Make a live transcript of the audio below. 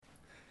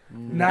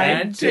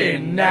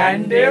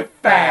1995.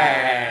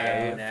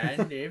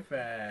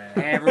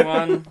 Hey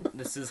everyone,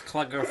 this is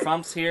Clugger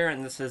Frumps here,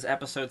 and this is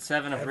episode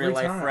 7 of Every Real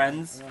Life time.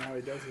 Friends. I don't know how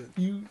he does it.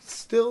 You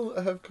still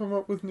have come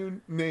up with new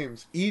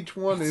names. Each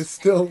one is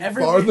still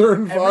Every farther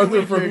and week- every farther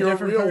week from you're a your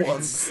different real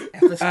person.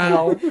 ones.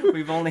 Episode,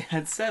 we've only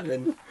had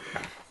 7.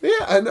 Yeah,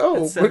 I know,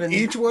 That's but 7.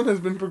 each one has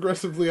been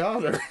progressively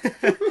odder.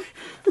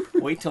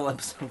 Wait till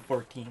episode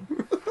 14.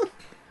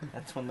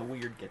 That's when the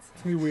weird gets.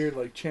 It's gonna be weird,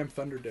 like Champ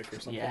Thunderdick or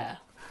something. Yeah.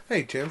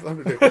 Hey, Champ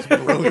Thunderdick was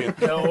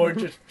brilliant. No, or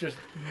just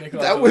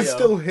Nicolas That was Leo.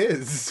 still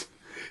his.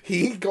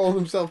 He called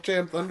himself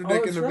Champ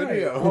Thunderdick in the right.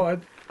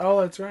 video.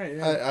 Oh, that's right.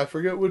 Yeah. I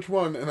forget which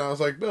one, and I was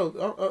like, Bill,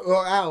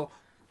 Al.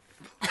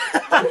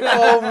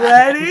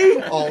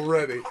 Already?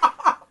 Already.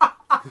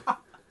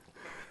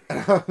 And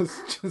I was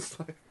just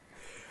like,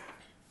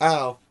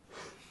 Al,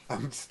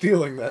 I'm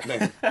stealing that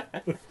name.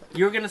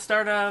 You were gonna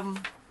start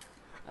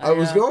I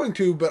was going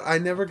to, but I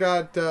never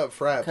got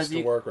fraps 'Cause to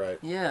you- work right.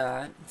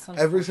 Yeah.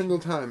 Every single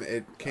time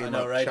it came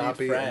know, up right, dude?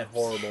 choppy and Fraps.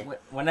 horrible.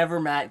 Whenever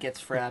Matt gets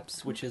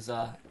fraps, which is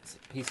it's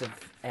a piece of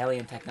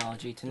alien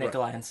technology to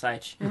Nikolai and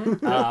Seich,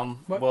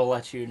 we'll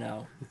let you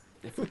know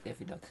if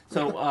he does.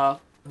 So,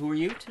 who are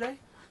you today?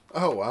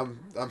 Oh, I'm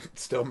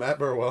still Matt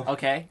Burwell.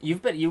 Okay,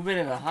 you've been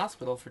in a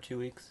hospital for 2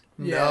 weeks.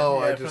 No, Yeah,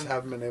 I yeah, just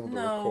haven't been able to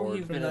No, record.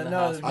 you've From been in the no,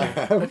 hospital. I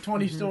have. a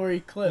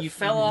 20-story cliff. You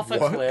fell off a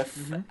What?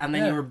 cliff, and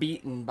then Yeah. you were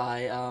beaten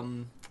by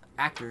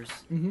actors.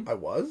 I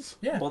was?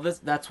 Yeah. Well,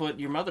 that's what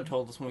your mother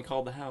told us when we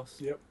called the house.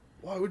 Yep.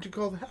 Why would you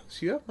call the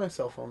house? You have my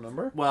cell phone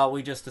number. Well,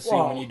 we just assume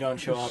Well, when you don't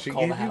show up, she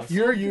call the gave you house.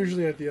 You're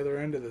usually at the other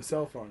end of the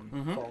cell phone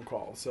Mhm. phone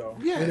call, so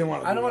Yeah. we didn't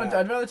want to. I don't want to.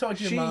 I'd rather talk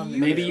to your She- mom. you-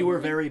 than Maybe Yeah. you were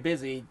very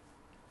busy.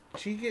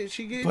 She gave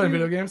play you,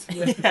 video games.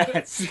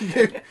 Yes. She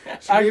gave you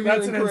That's an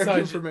incorrect inside.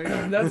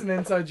 information. That's an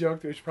inside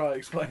joke that we should probably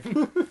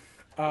explain.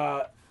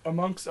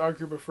 Amongst our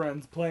group of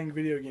friends, playing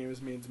video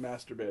games means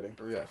masturbating.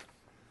 Yeah.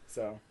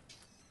 So.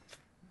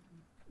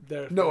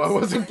 There. No, I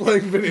wasn't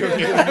playing video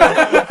games.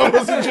 I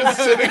wasn't just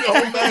sitting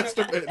home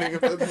masturbating.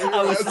 If that's what I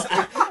you're was.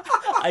 asking.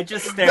 I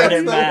just stared at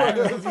That's not Matt.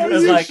 what I was- I Are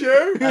was you like,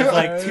 sure? I was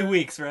like 2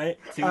 weeks, right?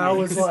 2 I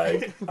weeks. was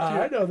like,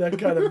 I know that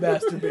kind of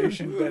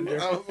masturbation bender.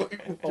 I was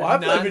like, Oh, I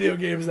play Non- video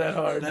games that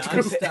hard. Let's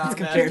Non-stop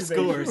compare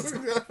masturbation. scores.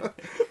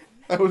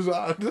 that was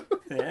odd.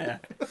 Yeah,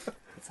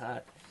 it's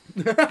hot.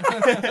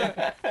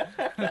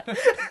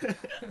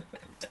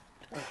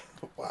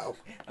 Wow.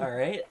 All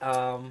right.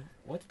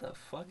 What the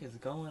fuck is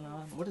going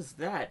on? What is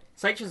that?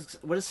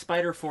 What is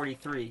Spider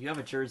 43? You have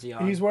a jersey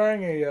on. He's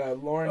wearing a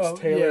Lawrence Oh,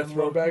 Taylor yeah,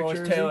 throwback Lawrence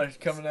jersey. Taylor's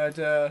coming out.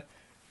 The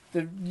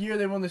year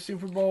they won the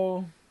Super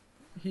Bowl,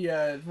 he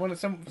one of I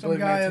some believe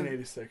guy.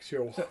 1986.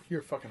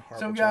 You're fucking horrible.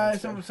 Some guy,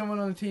 Giants fan. someone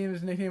on the team,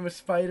 his nickname was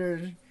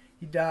Spider.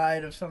 He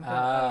died of something.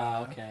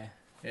 Ah, okay.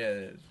 Yeah,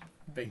 it's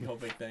whole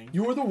big thing.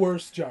 You were the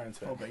worst Giants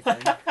fan. Whole big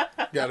thing.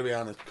 Gotta be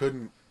honest.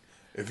 Couldn't.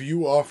 If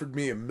you offered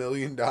me $1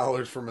 million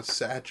from a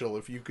satchel,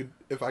 if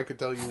I could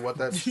tell you what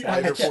that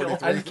Spider I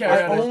 43 just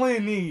carry I on. only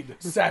need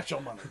satchel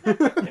money.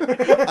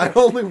 I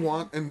only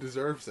want and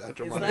deserve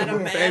satchel Is money. that a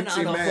I'm man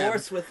fancy on a man,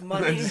 horse with and I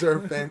money?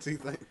 deserve fancy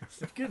things.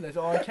 That's good. That's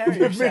all I carry.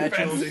 Give is me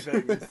satchels.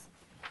 fancy things.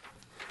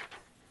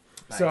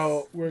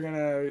 So we're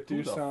gonna do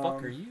Who the some.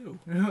 fuck are you?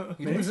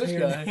 Who's this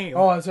Your guy? name.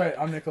 Oh, that's right.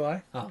 I'm Nikolai,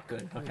 Oh,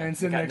 good. Okay. and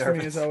sitting Got next to me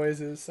nervous. as always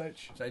is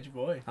Seich. Besides your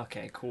boy.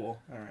 Okay, cool.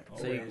 All right.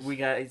 So Always. we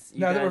got.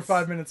 Now that we're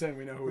 5 minutes in,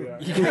 we know who we are.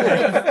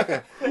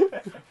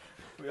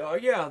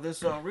 Yeah,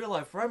 this real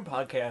life friend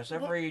podcast.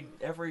 Every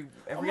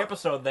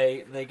episode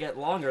they get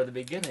longer at the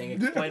beginning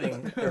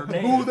explaining their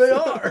names. Who they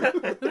are.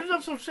 This is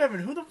episode 7.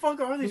 Who the fuck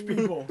are these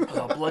people?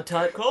 Blood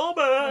type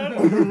callback.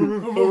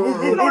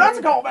 No, that's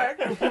a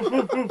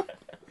callback.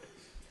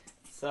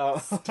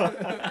 So,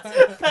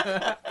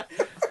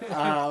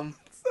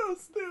 So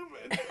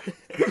stupid.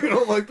 You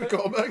don't like the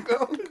callback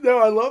though? No,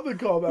 I love the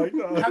callback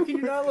though. How can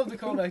you not love the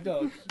callback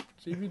dogs?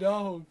 CB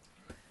dog.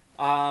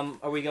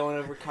 are we going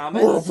over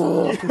comments?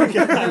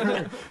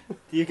 Do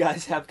you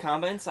guys have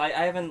comments? I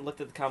haven't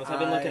looked at the comments. I've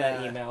been looking at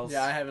emails.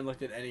 Yeah, I haven't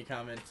looked at any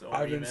comments or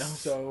I've been emails.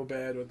 so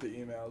bad with the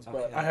emails, but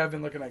Okay. I have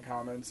been looking at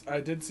comments. I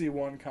did see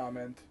one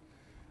comment.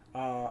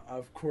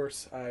 Of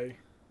course, I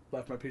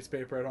left my piece of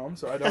paper at home,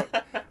 so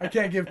I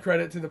can't give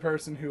credit to the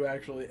person who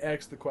actually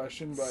asked the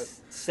question, but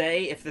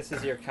Say if this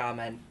is your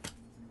comment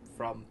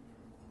from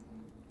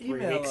 3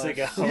 Email weeks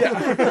us. ago.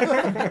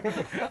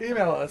 yeah.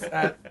 Email us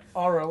at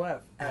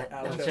rof at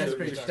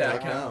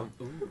alchesterbridge.com.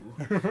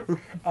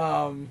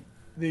 Ooh.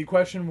 The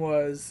question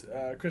was,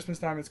 Christmas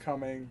time is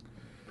coming.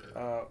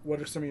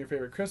 What are some of your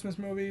favorite Christmas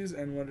movies,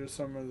 and what are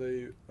some of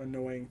the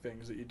annoying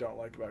things that you don't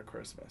like about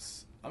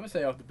Christmas? I'm gonna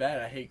say off the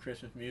bat, I hate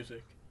Christmas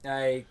music.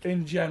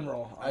 In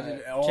general, I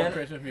did all Gen-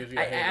 Christmas music.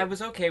 I, hate I it.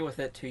 was okay with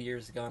it 2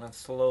 years ago, and I've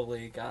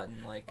slowly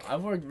gotten like.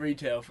 I've worked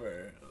retail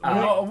for.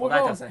 Well,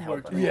 that doesn't help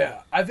worked- at all.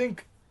 yeah, I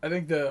think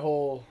the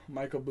whole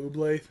Michael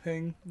Bublé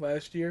thing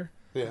last year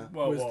Yeah.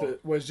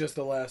 was just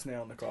the last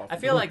nail in the coffin. I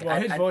feel like Well,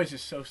 his voice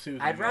is so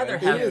soothing. I'd rather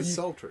right? have- It is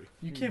sultry.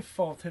 You can't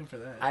fault him for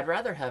that. I'd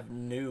rather have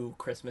new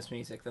Christmas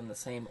music than the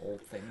same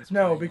old things.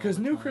 No, playing because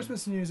all the new time.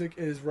 Christmas music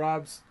is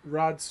Rod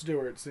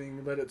Stewart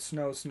singing "Let It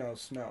Snow, Snow,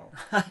 Snow,"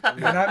 and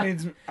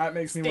that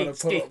makes me want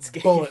to put a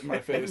skate. bullet in my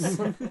face.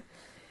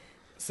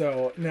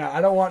 So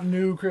I don't want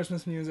new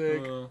Christmas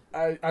music.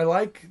 I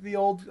like the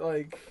old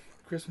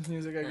Christmas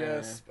music, I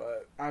guess,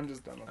 but I'm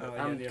just done with it.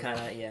 I'm kind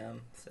of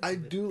I'm I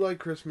do like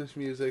Christmas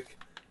music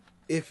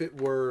if there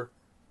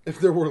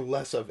were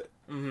less of it.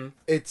 Mm-hmm.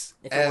 It's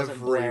If it wasn't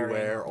everywhere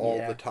blaring, all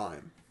yeah. the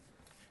time.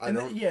 And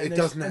It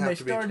doesn't have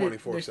to be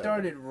 24/7. They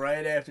started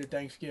right after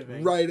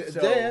Thanksgiving. Right,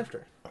 so, day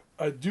after.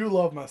 I do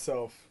love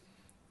myself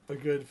a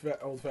good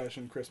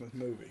old-fashioned Christmas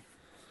movie.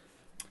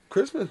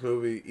 Christmas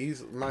movie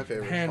is my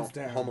favorite. Hands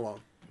down. Home Alone.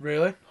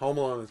 Really? Home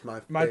Alone is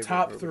my My favorite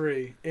top movie.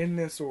 3 in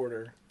this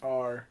order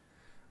are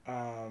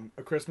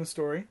A Christmas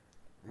Story,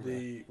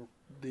 the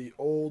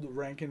old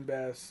Rankin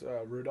Bass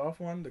Rudolph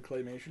one, the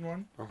claymation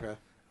one, Okay.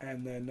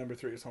 and then number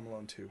 3 is Home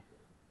Alone 2.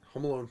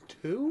 Home Alone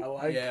 2? I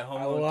like. Yeah,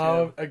 Home I Alone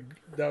love.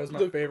 That was my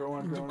The- favorite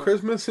one. growing up.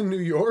 Christmas in New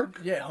York?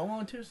 Yeah, Home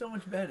Alone 2 is so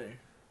much better.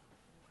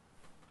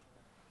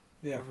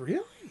 Yeah.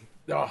 Really?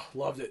 Oh,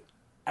 loved it.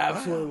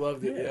 Absolutely Wow,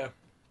 loved it. yeah. Yeah.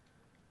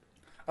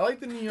 I like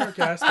the New York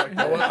aspect.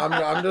 Oh,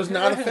 I'm just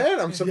not a fan.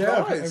 I'm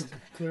surprised. Yeah,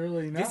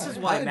 clearly not. This is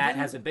why I Matt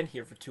didn't- hasn't been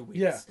here for 2 weeks.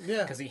 Yeah.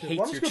 Yeah. Because he Why hates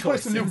don't your you go play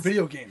choices. some new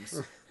video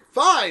games?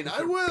 Fine,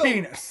 I will.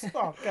 Penis.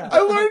 Oh God. I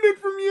learned it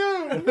from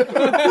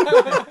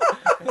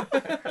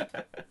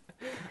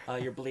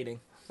you. You're bleeding.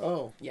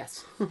 Oh,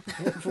 Yes.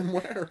 from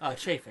where?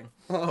 Chafing.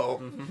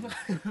 Oh.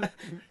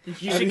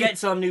 You should get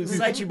some new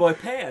Saichi Boy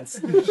pants.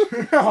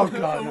 Oh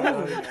God.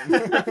 No.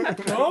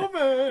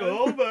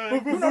 Oh,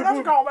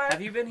 man.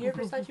 Have you been here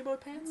for Saichi Boy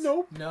pants?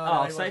 Nope. No, Oh, I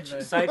wasn't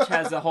Saich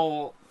has a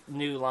whole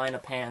new line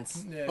of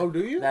pants there. Oh, do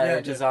you? that Yeah,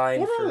 are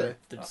designed what are for they?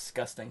 the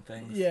disgusting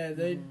things. Yeah,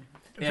 they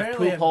They have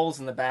apparently poop holes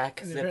in the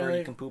back, zipper apparently-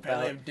 you can poop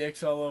apparently out. have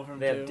dicks all over them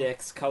They have too.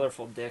 dicks,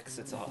 colorful dicks.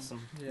 It's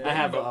awesome. Yeah. I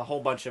have a whole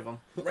bunch of them.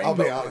 I'll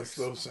be Rainbow honest,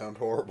 those sound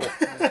horrible.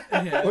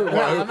 Yeah. Why,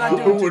 Well, I'm not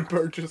who doing would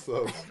purchase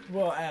those?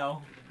 well,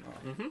 Al.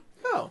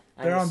 Oh,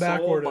 They're on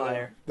back order, though.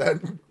 buyer. that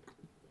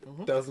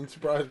doesn't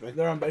surprise me.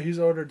 They're on. He's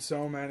ordered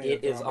so many.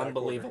 It they're is on back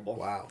unbelievable.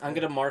 Wow. I'm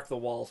gonna mark the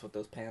walls with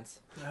those pants.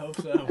 I hope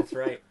so. That's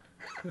right.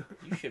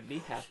 You should be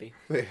happy.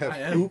 They have I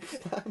am. poop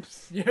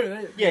flaps. Yeah,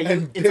 they, Yeah,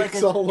 And it's like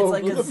dicks a, all it's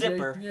like over a them.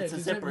 zipper. Yeah, it's a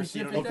it's a zipper, zip- so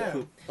you don't zip need it to down.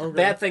 poop. Okay.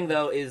 Bad thing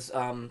though is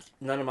none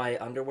of my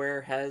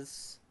underwear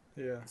has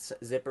Yeah.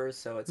 zippers,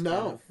 so it's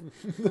No.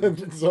 kind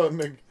of So,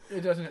 Nick,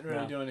 it doesn't really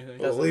No. do anything.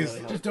 well, at Doesn't least, really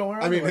help. Just don't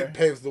wear I mean, underwear. it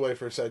paves the way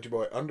for Sachi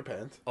Boy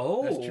underpants.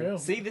 oh, That's true.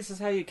 see, this is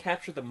how you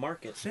capture the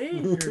market. See?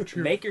 You're a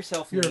true. Make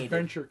yourself You're a needed.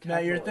 venture Now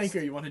you're a capitalist.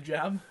 thinker. You want a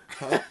job?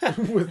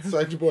 With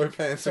Sachi Boy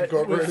Pants With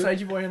Incorporated.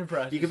 Saiji Boy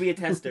Enterprises. You could be a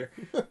tester.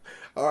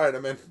 All right,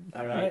 I'm in.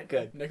 All All right,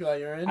 good. Nikolai,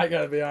 you're in? I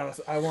gotta be honest.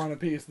 I want a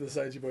piece of the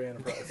Saichi Boy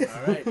Enterprise.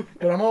 All right.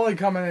 But I'm only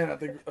coming in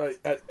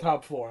at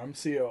top floor. I'm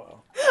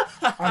COO.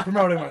 I'm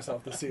promoting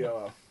myself to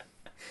COO.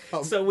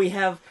 So we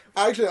have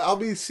Actually, I'll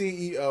be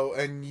CEO,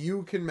 and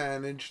you can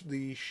manage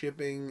the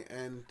shipping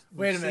and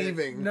Wait a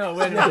receiving. minute. No,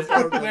 wait a minute.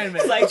 Wait a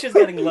minute. Saich is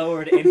getting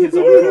lowered in his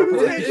own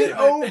corporation. Take it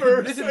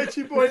over, This is-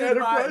 Saichi Boy This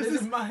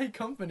Enterprises, is my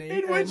company.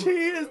 in which he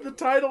is the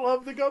title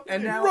of the company.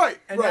 And now- Right,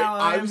 and right. now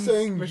I'm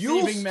saying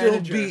you'll receiving still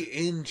manager.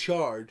 be in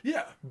charge,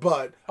 Yeah.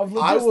 but Of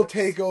I will logistics.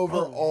 take over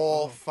Oh,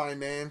 all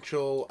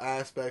financial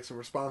aspects and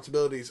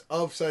responsibilities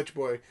of Such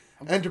Boy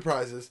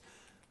Enterprises,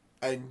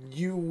 and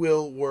you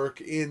will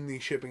work in the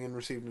shipping and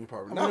receiving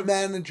department. Not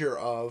manager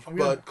of, I'm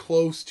gonna- but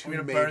close to I'm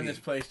gonna maybe. burn this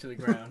place to the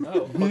ground.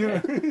 Oh,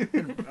 okay.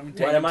 I'm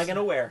What am I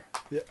gonna wear?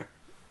 Yeah.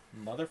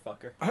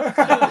 Motherfucker.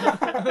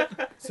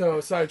 So,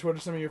 Saich, what are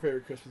some of your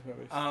favorite Christmas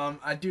movies?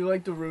 I do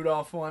like the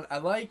Rudolph one. I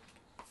like.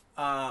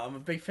 I'm a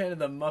big fan of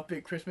the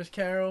Muppet Christmas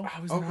Carol. I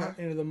was Okay. not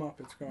into the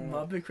Muppets growing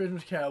up. Muppet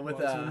Christmas Carol with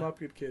Well, I was a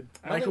Muppet kid.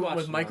 I only Michael watched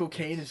with Michael Muppets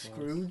Caine as once.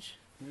 Scrooge.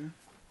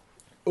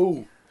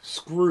 Ooh,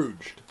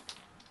 Scrooged.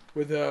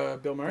 With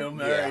Bill Murray? Bill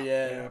Murray,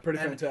 Yeah, pretty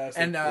and, fantastic.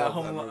 And Love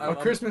Home that Alone. movie. A I love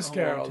Christmas Home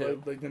Alone Carol,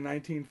 too. like the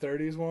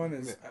 1930s one,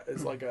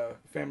 is like a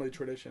family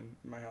tradition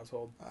in my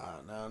household.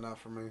 No, not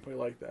for me. We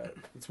like that.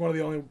 It's one of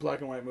the only black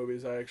and white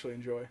movies I actually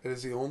enjoy. It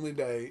is the only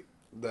day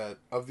that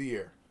of the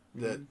year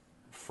that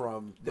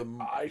from the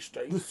I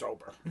stay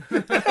sober.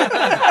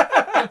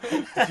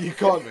 you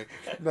caught me.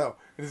 No,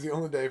 it is the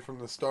only day from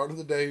the start of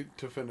the day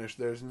to finish.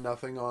 There's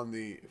nothing on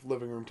the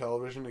living room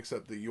television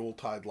except the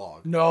Yuletide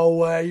log. No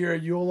way, you're a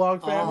Yule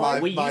log family? Oh,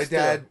 we My used to-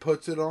 dad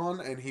puts it on,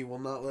 and he will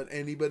not let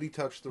anybody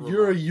touch the remote.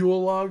 You're a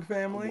Yule log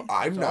family?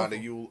 I'm That's not awful.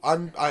 a Yule.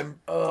 I'm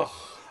Ugh.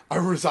 I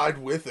reside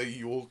with a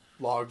Yule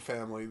Log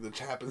family that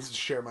happens to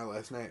share my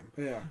last name.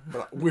 Yeah.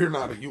 But we're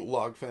not a Yule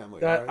Log family.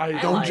 That- alright?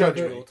 I Don't like judge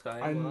it. me.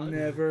 I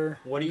never.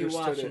 What do you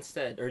understood watch it.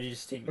 instead, or do you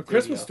just take A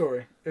Christmas video?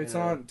 Story. It's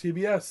Yeah. on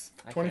TBS.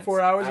 I 24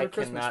 can't- hours of I a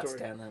Christmas cannot Story.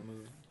 stand that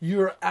movie.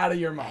 You're out of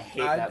your I mind. hate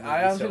that movie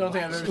I honestly so don't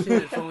think much. I've ever seen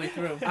it fully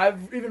through.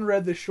 I've even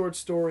read the short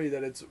story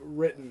that it's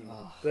written,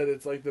 Ugh. that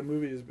it's like the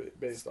movie is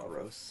based off of.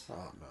 Gross. Oh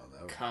no,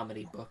 that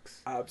Comedy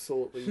books.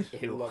 Absolutely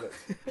Ew. love it.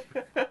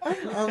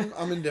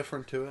 I'm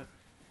indifferent to it.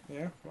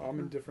 Yeah, well, I'm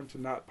indifferent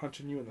to not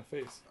punching you in the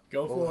face.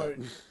 Go Well, for it.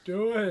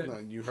 Do it. No,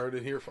 you heard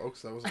it here,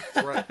 folks. That was a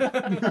threat.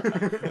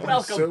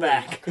 Welcome silly.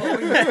 back.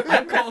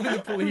 I'm calling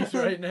the police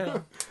right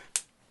now.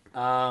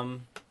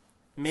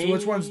 Me. So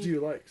which ones do you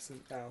like,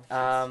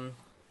 Al?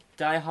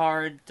 Die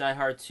Hard, Die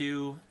Hard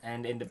 2,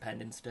 and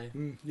Independence Day.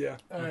 Yeah.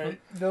 All right,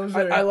 those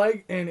I, are. I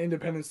like in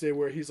Independence Day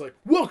where he's like,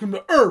 "Welcome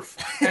to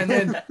Earth," and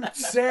then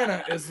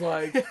Santa is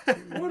like,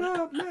 "What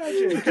up,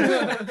 magic?"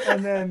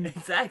 And then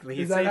Exactly.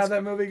 is that how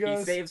that movie He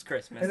goes? saves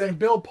Christmas. And then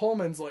Bill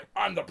Pullman's like,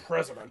 "I'm the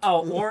president."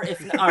 Oh, or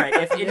if all right,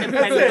 if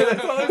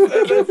Independence,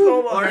 That's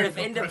so or long. if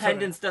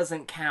Independence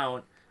doesn't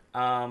count,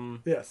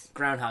 Yes.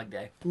 Groundhog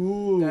Day.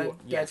 Ooh. That's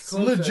Yes.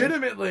 closer.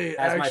 Legitimately,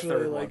 As my actually,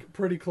 third like one.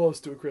 pretty close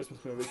to a Christmas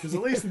movie because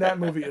at least in that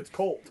movie it's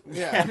cold.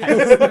 Yeah,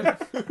 Die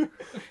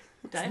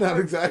it's not Hard,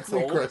 exactly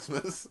it's old,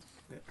 Christmas.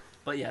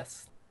 but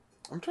yes.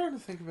 I'm trying to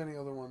think of any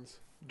other ones.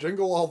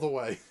 Jingle All the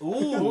Way.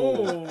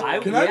 Ooh,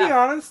 Can I be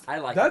honest? I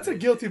like That's that a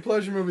movie. guilty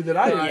pleasure movie that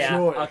I Yeah,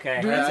 enjoy.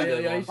 okay, Dude, that's a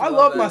it's good one. I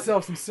love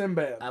myself some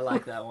Sinbad. I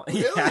like that one. Really?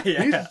 Yeah,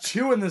 yeah. He's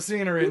chewing the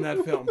scenery in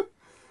that film.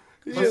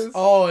 Yes.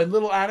 Oh, and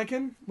little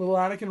Anakin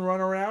run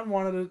around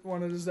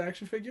wanted his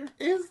action figure.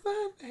 Is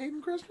that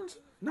Hayden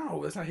Christensen?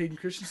 No, that's not Hayden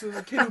Christensen.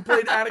 The kid who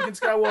played Anakin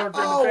Skywalker in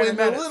Oh, the Phantom in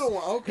the Menace. little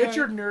one. Okay. Get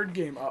your nerd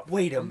game up.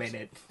 Wait a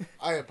minute.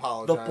 I The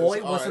apologize.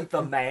 boy All wasn't right.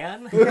 the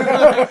man.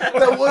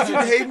 That wasn't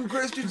Hayden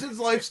Christensen's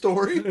life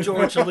story.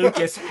 George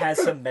Lucas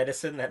has some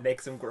medicine that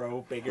makes him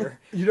grow bigger.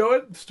 You know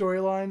what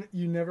storyline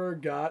you never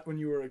got when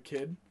you were a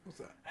kid? What's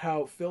that?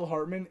 How Phil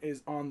Hartman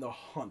is on the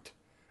hunt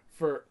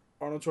for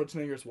Arnold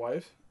Schwarzenegger's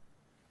wife.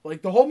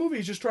 Like the whole movie,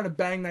 he's just trying to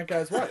bang that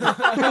guy's wife.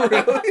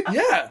 Really?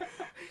 Yeah.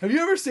 Have you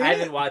ever seen I it?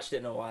 haven't watched it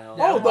in a while.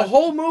 Oh, the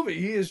whole movie,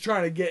 he is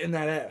trying to get in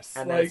that ass.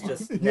 And like,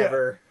 that's just yeah.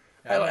 never.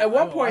 At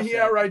one point, watched he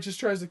that. outright just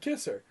tries to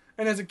kiss her.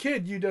 And as a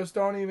kid, you just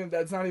don't even.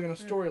 That's not even a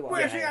storyline.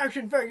 Where's the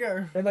action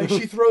figure? And like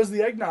she throws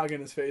the eggnog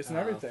in his face and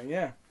Oh. everything.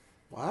 Yeah.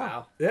 Wow.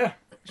 Wow. Yeah.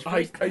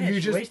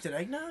 You just. wasted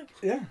eggnog?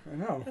 Yeah, I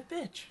know. That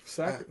bitch.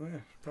 Yeah,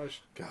 probably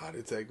should- God,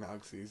 it's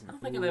eggnog season. I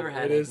don't think I've ever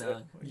had It is-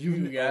 eggnog.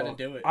 You gotta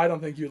do it. I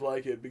don't think you'd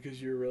like it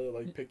because you're really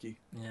like picky.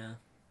 Yeah.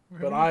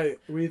 But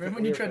we Remember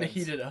when you tried to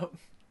heat it up?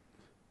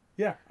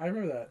 Yeah, I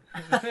remember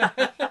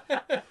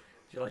that. Would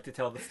you like to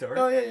tell the story?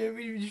 Oh yeah,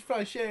 you should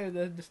probably share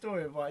the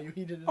story of why you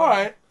heated it All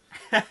up.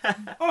 right,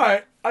 all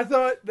right. I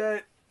thought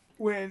that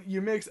when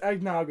you mix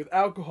eggnog with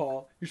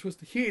alcohol, you're supposed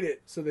to heat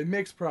it so they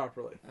mix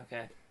properly.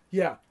 Okay.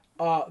 Yeah.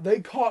 They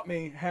caught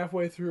me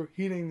halfway through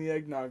heating the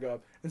eggnog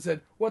up and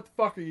said, "What the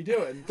fuck are you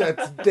doing?"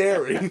 That's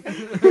dairy.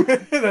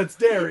 That's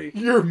dairy.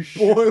 You're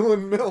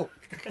boiling milk.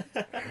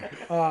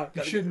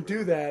 You shouldn't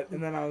do that.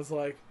 And then I was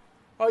like,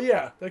 "Oh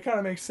yeah, that kind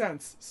of makes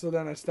sense." So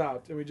then I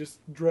stopped and we just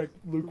drank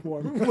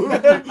lukewarm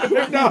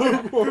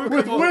eggnog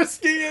with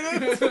whiskey in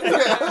it.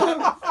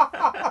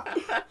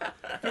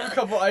 A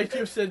couple ice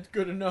cubes said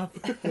good enough.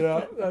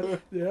 Yeah,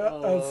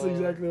 that's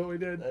exactly what we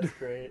did. That's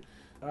great.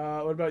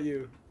 What about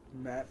you,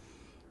 Matt?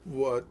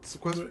 What's the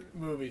question?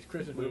 Movies,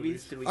 Christmas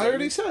Movies? Did we I get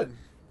already you? said.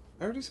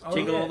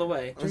 Jingle yeah. All the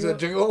Way. I said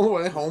Jingle All the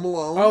Way, Home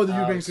Alone. Oh, you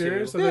Oh, being two.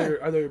 serious? Yeah.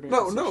 I thought you were being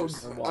No,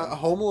 facetious.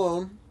 Home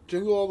Alone,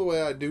 Jingle All the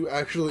Way. I do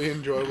actually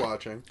enjoy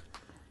watching.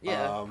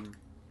 Yeah.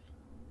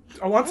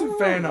 I want some Oh,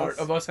 fan that's- art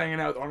of us hanging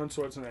out with Arnold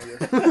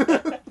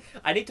Schwarzenegger.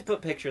 I need to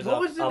put pictures What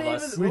up was the of name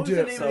us. of We what was do.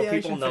 the name So of the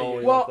people action know figure?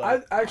 we Well, look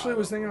like. I actually I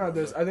was don't thinking about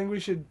this. remember. I think we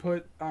should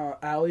put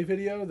Alley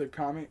video,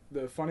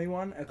 the funny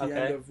one, at the Okay.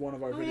 end of one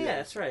of our Oh, videos. yeah,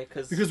 that's right.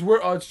 Because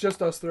it's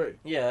just us three.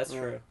 Yeah, that's Yeah.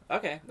 true.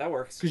 Okay, that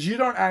works. Because you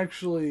don't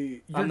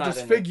actually, you're I'm not in it.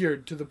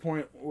 disfigured to the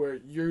point where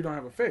you don't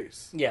have a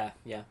face. Yeah,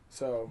 yeah.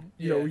 So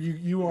Yeah.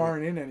 you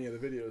aren't in any of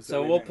the videos.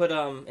 So that we'll make. put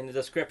in the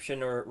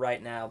description or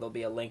right now there'll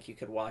be a link you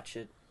could watch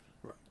it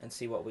Right. and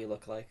see what we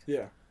look like.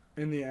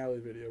 in the Alley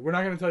video. We're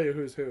not going to tell you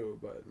who's who,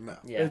 but No.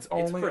 Yeah, It's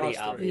only pretty us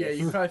three. obvious. Yeah,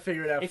 you can probably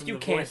figure it out If from you the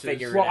can't voices.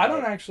 figure it well, I out.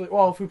 don't actually.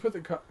 Well, if we put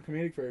the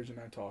comedic version,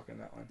 I talk in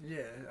that one.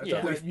 Yeah, I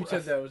Yeah. thought you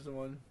said that was the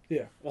one.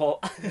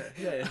 Well,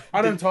 Yeah.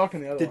 I didn't talk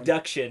in the other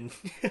deduction.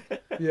 one.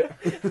 Yeah.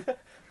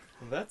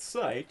 That's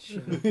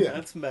Seich. Yeah.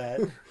 That's Matt.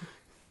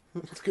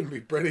 It's gonna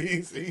be pretty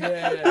easy.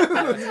 Yeah.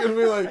 It's gonna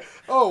be like,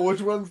 oh,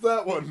 which one's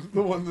that one?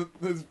 The one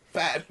that is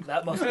fat.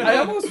 That must be. I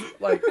almost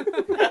like.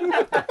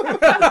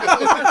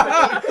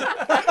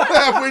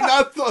 Have we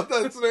not thought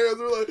that scenario?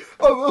 We're like,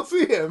 oh, we'll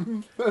see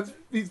him.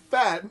 He's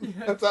fat.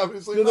 That's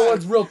obviously The other Matt.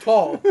 one's real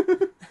tall,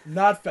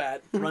 not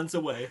fat. runs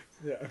away,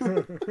 Yeah.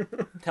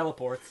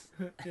 teleports.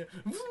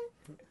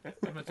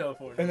 I'm a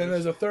teleporter. And then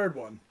there's a third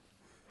one.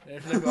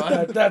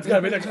 That's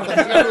gotta be next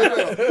question.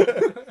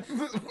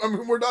 I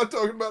mean, we're not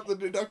talking about the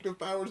deductive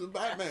powers of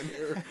Batman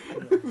here.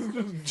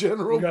 Just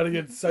general. We gotta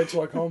get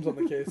Sherlock Holmes on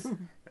the case.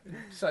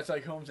 Such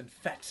like Holmes and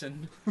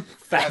Fatson.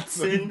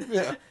 Fatson.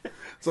 Yeah.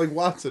 It's like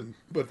Watson,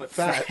 but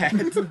fat.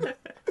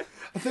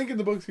 I think in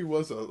the books he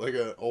was like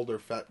an older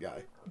fat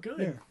guy. Good.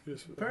 Yeah,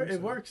 just,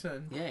 It works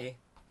then. Yay.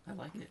 I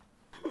like it.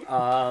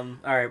 All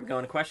right, we're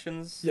going to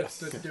questions?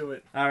 Yes. Let's do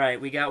it. All right,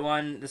 we got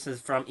one. This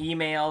is from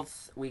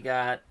emails.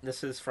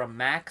 This is from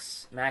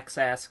Max. Max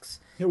asks.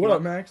 Yeah, what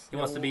up, Max? He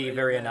wants to be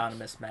very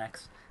anonymous,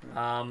 Max.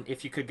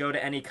 If you could go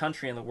to any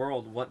country in the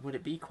world, what would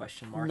it be?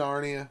 Question mark.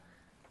 Narnia.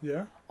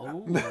 Yeah.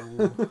 Oh.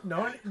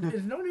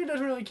 Narnia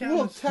doesn't really count.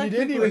 Well, as You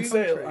didn't even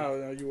say. country. Oh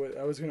no, you would.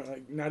 I was gonna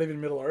like not even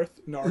Middle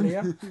Earth.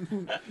 Narnia.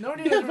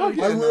 Narnia doesn't really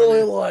I count.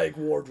 really like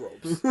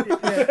wardrobes. You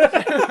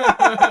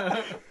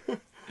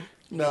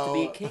have to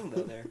be a No. king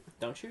though, there,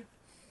 don't you?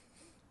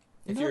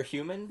 If No. you're a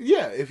human.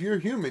 Yeah, if you're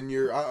human,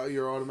 you're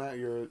automatic.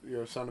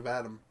 You're a son of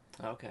Adam.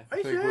 Okay. Are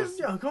you think serious? was-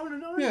 Yeah, I'm going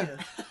to Narnia. Yeah.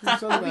 You're a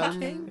son of Be Adam.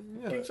 king.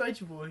 Yeah. King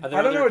Sight Boy. Are there I don't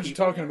other know what you're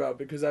people talking there? about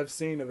because I've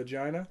seen a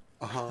vagina,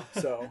 Uh-huh.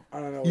 so I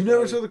don't know. You what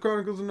never that saw is. the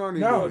Chronicles of Narnia?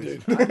 No,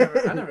 movies? dude.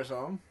 I never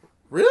saw him.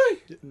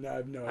 Really? No, I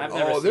have no I've idea.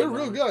 never Oh, they're seen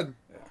real them. good.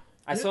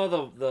 I saw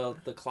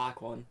the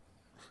clock one,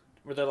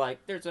 where they're like,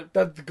 "There's a."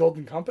 That's the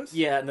Golden Compass.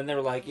 Yeah, and then they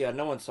were like, "Yeah,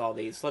 no one saw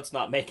these. Let's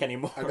not make any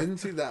more." I didn't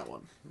see that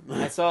one.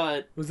 I saw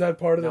it. Was that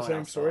part of No the one same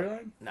else saw it.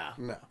 storyline? No,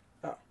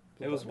 No.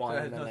 it was one,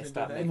 That and then has they nothing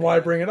stopped to do making And why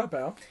it. bring it up,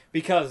 Al?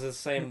 Because it's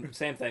the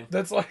same thing.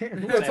 That's like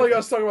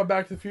us talking about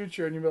Back to the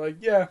Future, and you'd be like,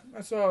 "Yeah,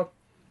 I saw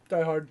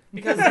Die Hard."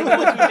 Because they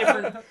went to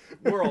different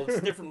worlds,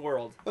 different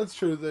world, That's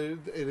true.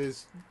 It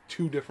is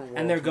two different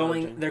worlds. and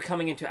merging. they're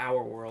coming into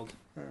our world.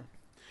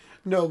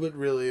 No, but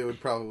really, it would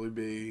probably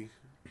be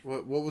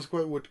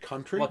what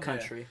country? What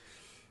country?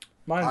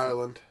 Mine's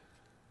Ireland.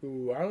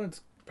 Ooh,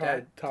 Ireland's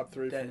probably That- top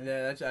three. For Yeah, me.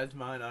 that's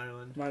mine,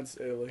 Ireland. Mine's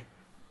Italy.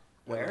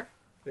 Where?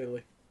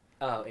 Italy.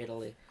 Oh,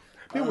 Italy.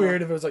 It'd be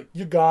weird if it was like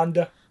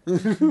Uganda.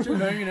 Just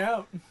hanging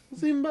out.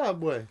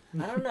 Zimbabwe.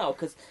 I don't know,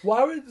 because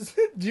Why would?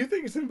 Do you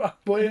think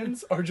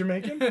Zimbabweans are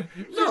Jamaican?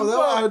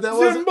 No, that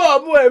was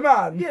Zimbabwe,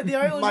 man. Yeah, the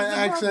island my is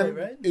Zimbabwe, accent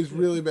right? is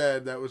really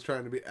bad. That was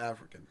trying to be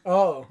African.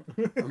 Oh,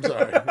 I'm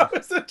sorry.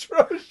 That's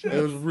atrocious.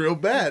 It was real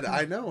bad.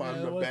 I know.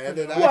 I'm Yeah, what's bad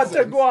the- at What a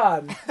accents.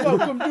 guan.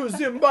 Welcome to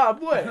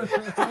Zimbabwe.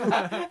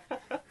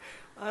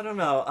 I don't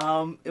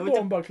know. It would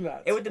Bomba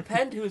clats. it would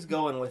depend who's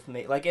going with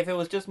me. Like if it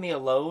was just me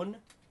alone,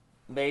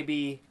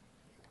 maybe.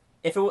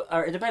 If it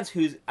or it depends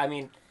who's. I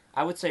mean,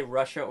 I would say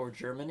Russia or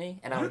Germany,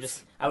 and I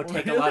would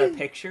take a lot of Really?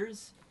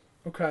 pictures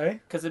Okay,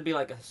 because it'd be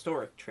like a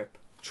historic trip.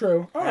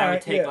 true. All And I would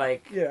right, take, yeah.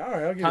 like, yeah, all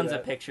right, I'll give Tons you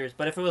of that. pictures.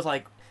 But if it was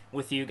like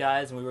with you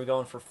guys and we were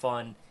going for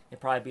fun, it'd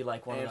probably be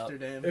like one of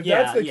Amsterdam. If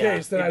Yeah, that's the yeah,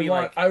 case, then it'd be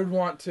like- I would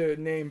want to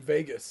name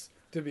Vegas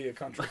to be a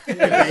country. the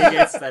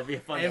Vegas. That'd be a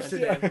fun one.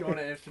 Amsterdam. Going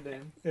to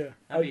Amsterdam. Yeah,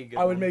 That'd be a good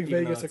I would one, make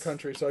even Vegas though a it's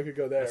country so I could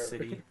go there. A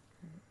city,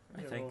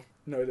 I Yeah, think. well,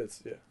 No, it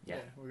is. Yeah, Yeah,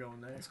 we're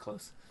going there. that's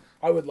close.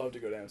 I would love to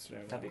go to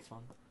Amsterdam That'd be fun.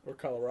 or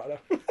Colorado.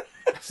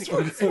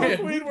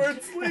 Yeah. Weed where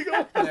it's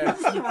legal. Yeah.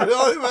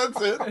 Really?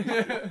 That's it?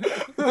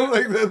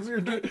 Like that's you're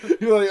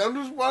like, I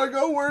just want to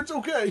go where it's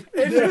okay.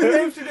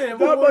 Amsterdam. Not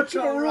we'll much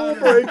of a go rule around.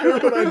 breaker,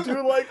 but I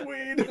do like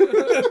weed.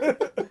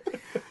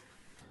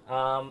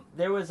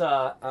 There was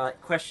a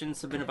question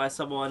submitted by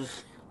someone.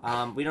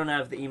 We don't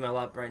have the email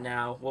up right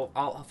now. Well,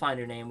 I'll find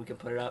her name. We can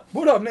put it up.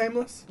 What up,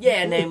 nameless?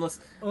 Yeah, nameless.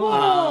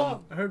 Oh,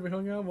 I heard we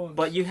hung out once.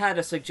 But you had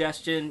a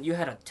suggestion. You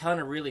had a ton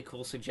of really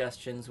cool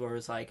suggestions. Where it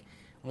was like,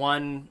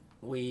 one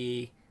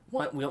we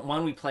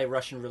play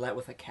Russian roulette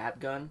with a cat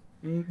gun.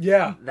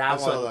 Yeah, That I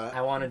saw one that.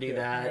 I want to do Yeah.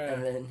 that. Yeah.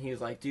 And then he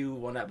was like, do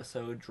one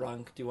episode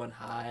drunk, do one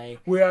high.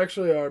 we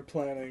actually are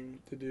planning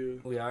to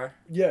do. We are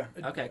Yeah,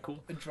 okay,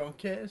 cool. a drunk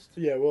cast.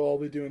 yeah, we'll all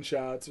be doing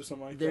shots or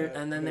something like There- that.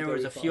 and then I think there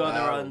was that'd a be few fun. other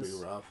That'll ones.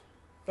 be rough.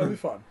 That'd be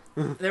fun.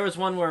 There was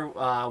one where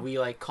we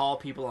like call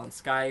people on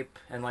Skype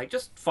and like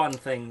just fun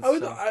things. I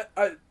would.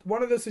 so-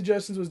 One of the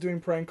suggestions was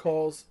doing prank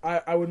calls.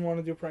 I wouldn't want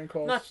to do prank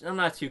calls. I'm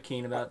not too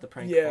keen about the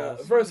prank Yeah,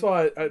 calls first of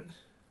all,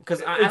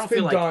 because I it's don't been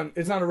feel like done.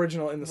 It's not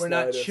original in the We're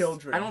not slightest.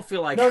 children. I don't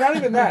feel like No, not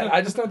even that.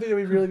 I just don't think it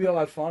would really be all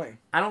that funny.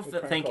 I don't with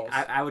prank think calls.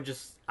 I would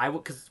just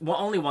because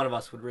only one of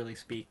us would really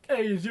speak.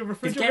 Hey, is your You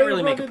refrigerator can't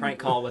really make a running? prank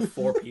call with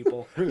 4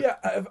 people. Yeah,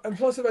 and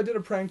plus, if I did a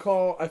prank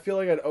call, I feel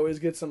like I'd always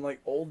get some like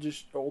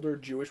older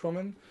Jewish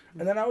woman,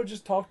 and then I would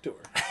just talk to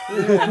her.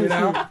 You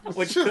know?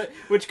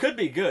 which could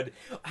be good.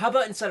 How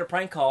about instead of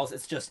prank calls,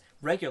 it's just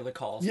regular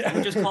calls. Yeah.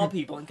 We just call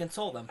people and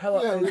console them.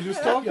 Hello, Yeah, we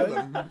just talk to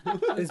them.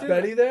 is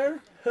Betty there?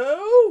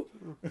 Who?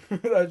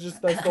 That's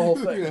the whole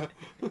thing.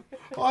 Yeah.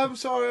 Oh, I'm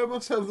sorry, I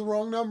must have the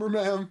wrong number,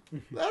 ma'am.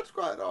 That's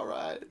quite all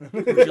right.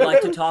 Would you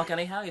like to talk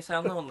anyhow? You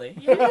sound lonely.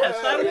 Yes,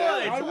 I would.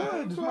 Yeah, I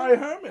would. My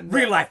Herman.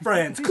 Real life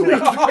friends, click.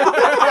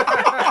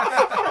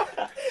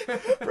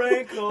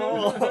 Prank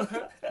call.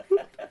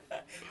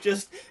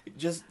 just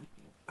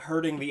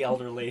hurting the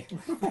elderly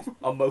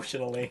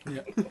emotionally.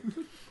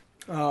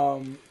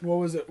 What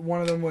was it?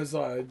 One of them was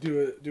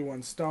do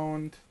one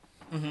stoned.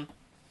 Mhm.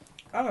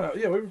 I don't know.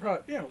 Yeah, we would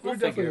probably. Yeah, We'll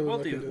definitely figure.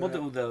 look into We'll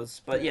that. do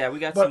those. But yeah, we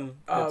got But some.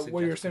 Good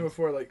what you were saying suggestions.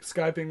 before, like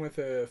Skyping with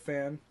a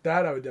fan,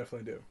 that I would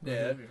definitely do. Yeah,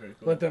 that'd be pretty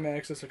cool. Let them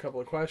access a couple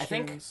of I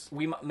questions.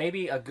 think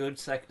maybe a good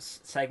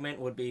segment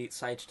would be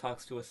Seich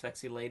talks to a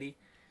sexy lady.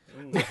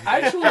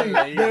 Actually,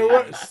 there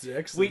were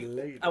sexy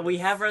lady. We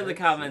have read the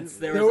comments.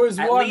 There There was was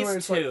at one least where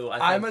it's two.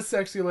 like, I I'm think. a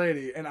sexy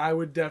lady, and I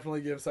would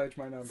definitely give Seich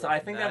my number. So I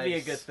think that'd be a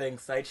Nice. good thing.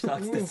 Seich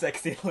talks to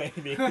sexy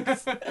ladies.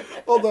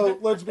 Although,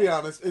 let's be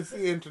honest, it's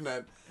the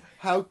internet.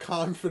 How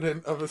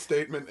confident of a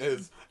statement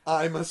is,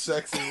 I'm a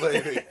sexy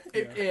lady?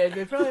 Yeah,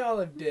 they probably all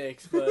have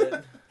dicks,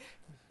 but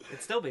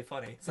It'd still be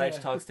funny. Seich Yeah.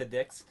 talks to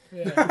dicks.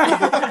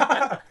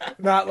 yeah.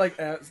 not like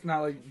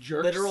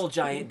jerks. Literal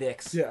giant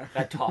dicks Yeah.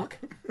 that talk.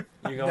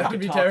 You're going That to would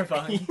be talk.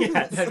 terrifying.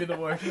 Yes. That'd be the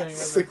worst thing ever.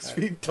 6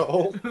 feet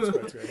tall.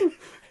 That's great.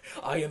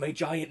 I am a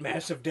giant,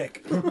 massive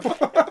dick.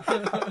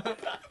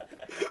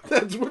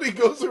 That's what he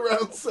goes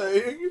around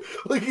saying.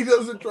 Like, he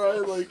doesn't try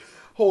and, like,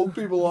 hold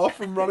people off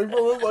from running from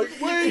him. Like,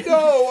 wait,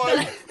 no,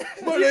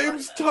 my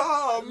name's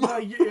Tom.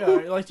 Yeah,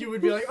 like you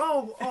would be like,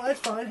 oh, that's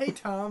fine. Hey,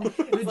 Tom,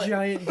 the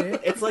giant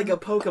dick. It's like a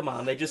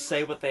Pokemon. They just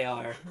say what they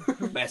are.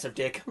 Massive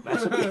dick.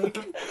 Massive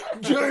dick.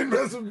 Giant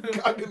massive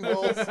cock and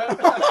balls.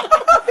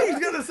 He's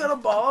gonna set a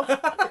ball.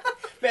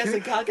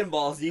 Massive cock and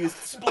balls used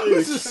This splooge.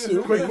 is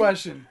assuming. Quick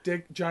question: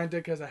 giant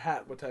dick has a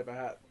hat. What type of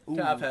hat?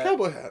 Top hat.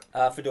 Cowboy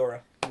hat.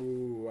 Fedora.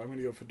 Ooh, I'm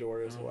gonna go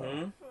fedora as well.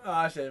 Mhm. Oh,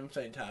 I'm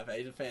saying top hat.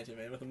 He's a fancy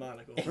man with a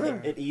monocle.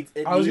 It eats.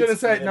 It I was needs gonna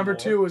say even number more.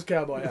 2 was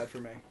cowboy hat for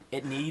me.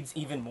 It needs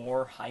even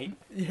more height.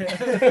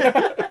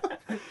 Yeah.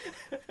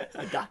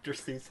 A Dr.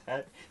 Seuss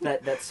hat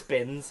that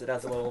spins. It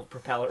has a little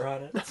propeller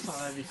on it. Oh,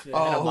 that'd be sick. And Oh,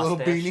 a a little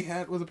mustache. beanie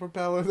hat with a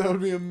propeller. That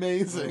would be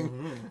amazing.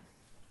 Mhm.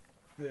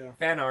 Yeah.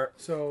 Fan art.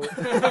 So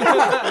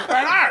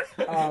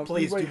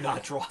Please wait, do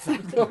not draw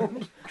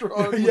that.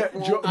 Draw Yeah,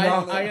 with I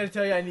no. gotta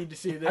tell you, I need to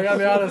see this. I gotta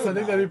be honest. I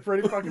think that'd be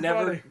pretty fucking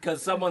Never, funny.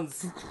 because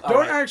someone's.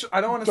 Don't actually. I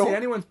don't want to see Don't-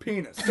 anyone's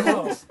penis.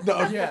 No.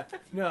 No. Yeah.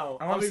 No.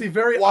 I want to mean, see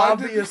very Why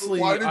obviously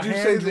Why a did you say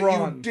hand that you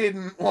drawn.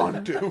 didn't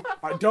want to?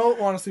 I don't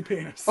want to see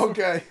penis.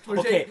 Okay.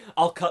 Okay,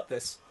 I'll cut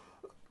this.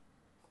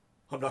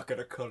 I'm not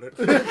gonna cut it.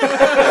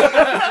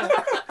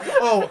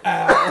 Oh,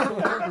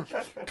 Al.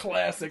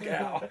 Classic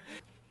Al.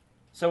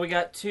 So we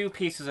got 2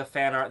 pieces of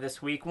fan art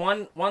this week.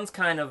 One's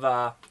kind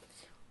of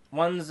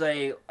one's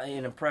an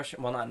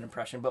impression. Well, not an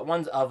impression, but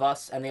one's of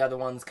us, and the other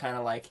one's kind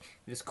of like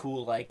this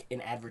cool, like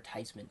an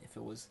advertisement.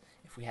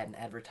 If we had an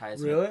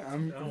advertisement. Really?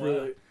 I'm Oh, wow.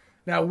 really.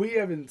 Now we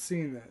haven't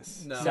seen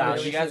this. No, No,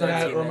 we you guys should- haven't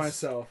Matt seen or this.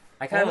 myself.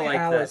 I kind of Only like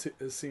Alice that.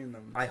 has seen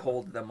them. I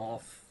hold them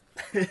off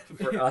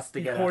for us to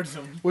He get. hoards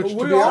them. Which, Well,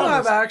 to we be all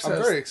honest, have access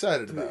I'm very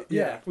excited to the- about.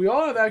 yeah, we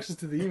all have access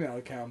to the email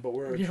account, but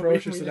we're Yeah,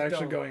 atrocious we at just actually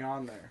don't. going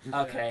on there.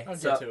 Okay, I'll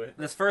so get to it.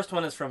 this first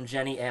one is from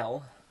Jenny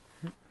L.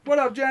 What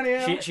up, Jenny?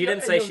 Al? She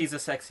didn't say she's a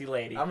sexy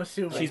lady. I'm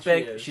assuming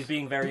She's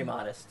being very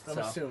modest. I'm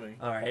So. assuming.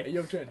 All right. Hey,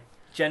 yo, Jenny.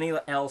 Jenny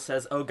L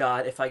says, "Oh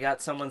God, if I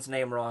got someone's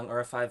name wrong or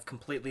if I've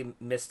completely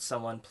missed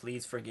someone,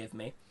 please forgive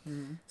me."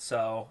 Mhm.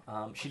 So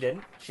she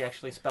didn't. She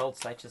actually spelled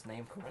Seich's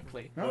name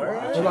correctly. Oh, Word.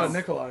 wow. What about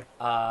Nikolai?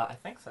 I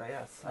think so.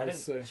 Yes, I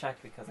Let's didn't see.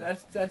 check because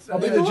That's. I'll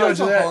be Yeah, the well, judge that's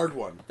of a that. hard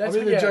one. I'll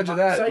be the judge of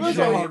that. Mine's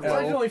Jenny only, L.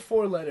 mine's only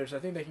 4 letters. I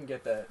think they can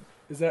get that.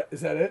 Is that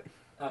it?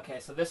 okay.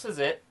 So this is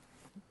it.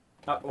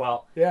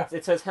 Well, Yeah.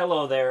 it says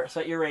hello there.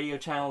 Set your radio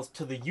channels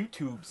to the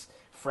YouTubes,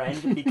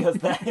 friend, because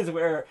that is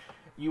where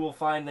you will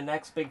find the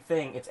next big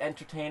thing. It's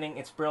entertaining,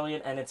 it's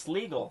brilliant, and it's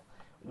legal.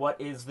 What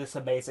is this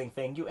amazing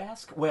thing, you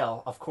ask?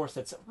 Well, of course,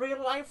 it's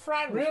Real Life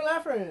Friends. Real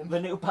life friend. The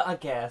new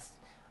podcast,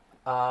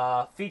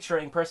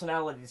 featuring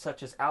personalities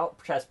such as Al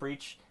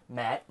Chessbreach,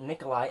 Matt,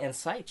 Nikolai, and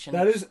Seich. And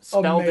That is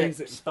spelled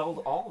amazing. Spelled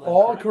all of them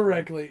All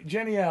correctly. correctly.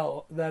 Jenny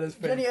L. That is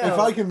Jenny fantastic. L. If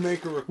I can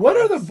make a request. What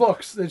are the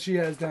books that she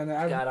has down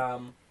there?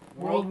 Got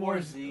World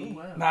War Z. Oh,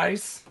 wow.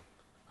 Nice.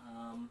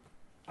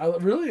 I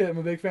really am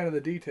a big fan of the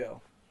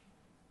detail.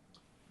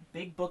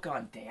 Big book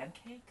on Dan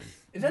cakes.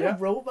 Is that Yeah. a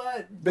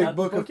robot? Big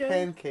book of bookend?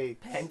 pancakes?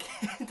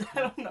 Pancakes. I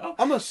don't know.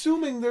 I'm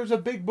assuming there's a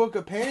big book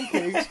of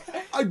pancakes.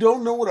 I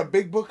don't know what a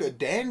big book of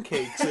Dan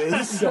cakes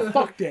is. So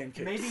fuck Dan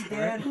Cakes. Maybe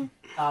Dan.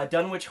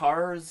 Dunwich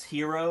Horrors,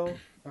 Hero.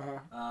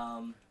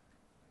 Uh-huh.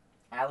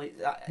 Ali.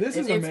 This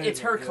is it's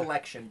her amazing, yeah.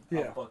 collection Yeah.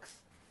 of books.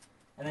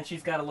 And then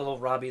she's got a little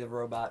Robbie the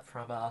Robot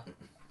from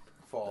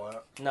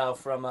Fallout.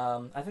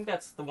 I think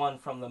that's the one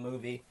from the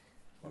movie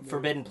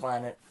Forbidden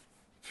Planet.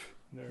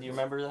 Do you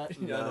remember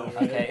that? No.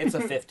 Okay, it's a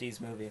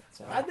 50s movie.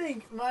 So I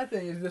think my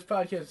thing is this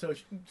podcast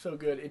is so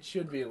good. It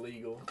should be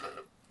illegal.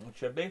 it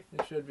should be.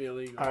 It should be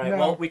illegal. All right. No.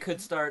 Well, we could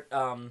start.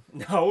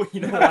 No, you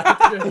know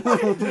what?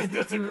 Well,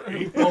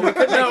 we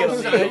could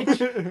make it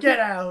illegal. Get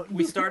out.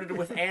 We started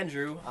with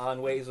Andrew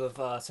on ways of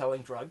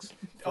selling drugs.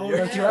 Oh,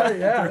 That's yeah. right, For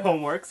yeah.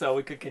 homework, so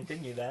we could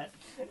continue that.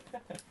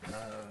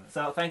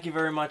 So thank you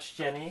very much,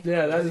 Jenny.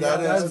 Yeah, That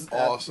is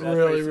awesome. That's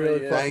really, pretty really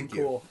sweet, yeah. fucking Thank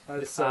you. cool.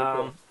 That is so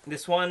cool.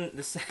 This one,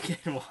 the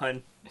second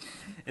one,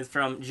 is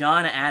from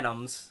John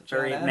Adams.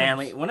 Very John Adams.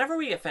 manly. Whenever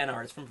we get fan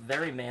art, it's from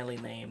very manly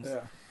names.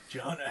 Yeah.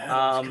 John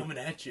Adams Um, coming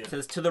at you. It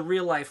says, to the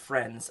real life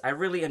friends, I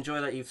really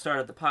enjoy that you've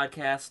started the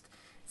podcast.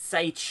 It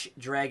Seich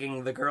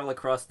dragging the girl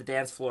across the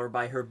dance floor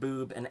by her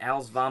boob, and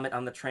Al's vomit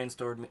on the train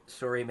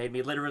story made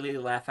me literally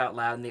laugh out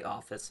loud in the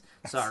office.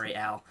 Sorry,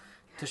 Al.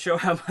 To show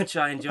how much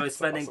I enjoy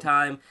spending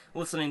time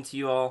listening to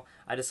you all,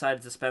 I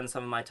decided to spend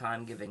some of my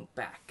time giving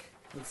back.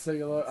 Let's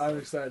take a look. I'm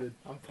excited.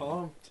 I'm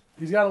pumped.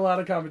 He's got a lot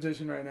of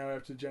competition right now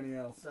after Jenny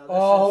L. So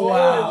Oh,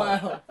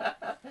 wow.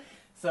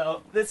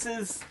 So this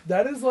is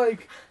That is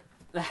like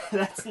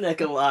that's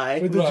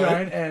Nikolai. with the Right.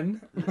 giant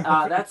N.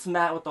 That's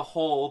Matt with the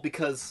hole,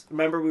 because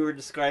remember we were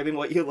describing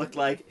what you looked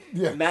like.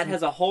 Yes. Matt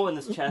has a hole in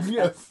his chest,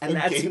 Yes, and a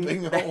that's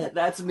gaping hole.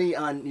 that's me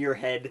on your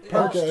head.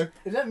 Okay.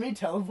 Is that me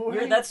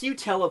teleporting? That's you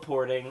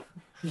teleporting.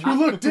 You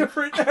look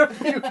different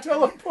after you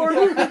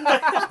teleported.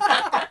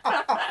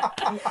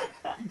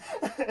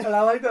 And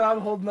I like that I'm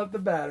holding up the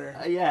banner.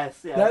 Yes.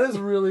 That is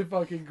really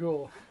fucking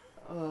cool.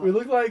 We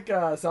look like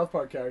South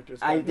Park characters.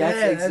 That's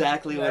Yeah,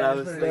 exactly what I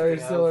was thinking. very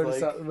I similar to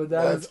was like, South, but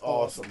that That's is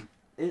awesome.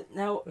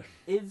 Now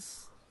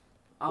is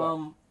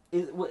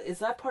is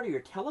that part of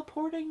your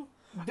teleporting?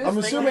 This I'm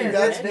thing assuming here,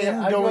 that's yeah,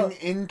 him I going go-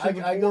 into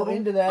the I go portal.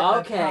 into that.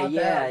 Okay, I pop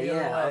yeah, out the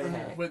other yeah, way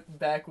okay. With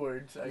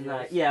backwards, I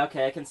guess. Yeah,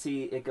 okay, I can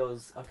see it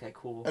goes. Okay,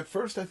 cool. At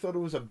first, I thought it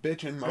was a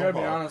bitch in I gotta be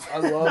mohawk.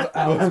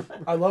 honest.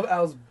 I love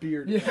Al's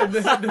beard. Yeah,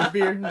 the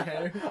beard and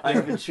hair. I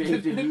haven't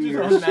shaved in Just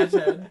years. on Matt's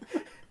head.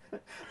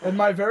 And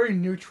my very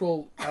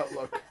neutral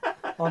outlook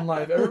on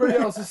life. Everybody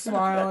else is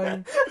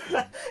smiling.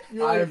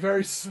 I am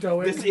very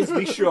stoic. This is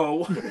the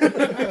show.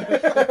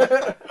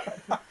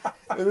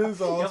 It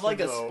is awesome. You have like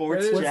a though.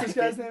 sports What's jacket. this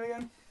guy's name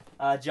again?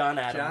 John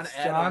Adams.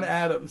 John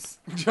Adams.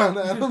 John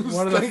Adams.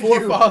 One of the thank you.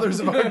 forefathers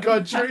of our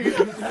country,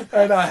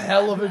 and a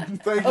hell of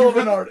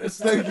an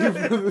artist. Thank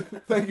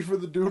you for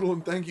the doodle,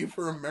 and thank you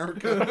for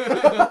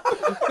America.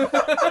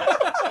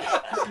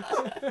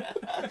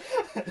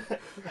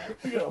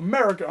 You got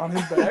America on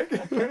his back.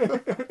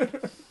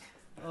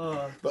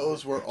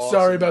 Those were awesome.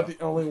 Sorry about the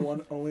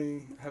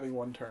only having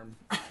one term.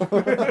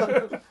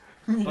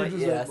 But just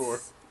yes, had more.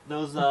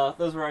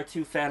 those were our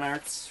two fan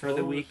arts for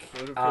the week.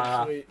 Sweet.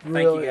 Thank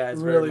Really, you guys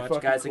really very much,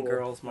 fucking guys and cool.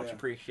 girls. Much Yeah.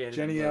 appreciated.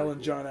 Jenny Very L and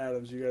cool. John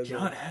Adams. You guys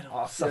John are Adams. you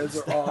Awesome. guys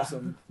are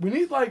awesome. We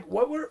need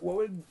what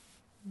would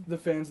the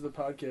fans of the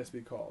podcast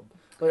be called?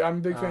 Like, I'm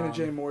a big fan of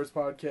Jay Moore's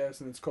podcast,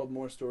 and it's called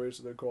More Stories,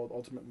 so they're called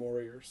Ultimate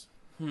Warriors.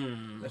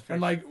 And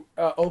like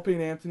Opie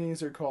and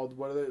Anthony's are called,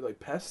 what are they, like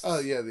pests? Oh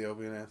yeah, the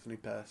Opie and Anthony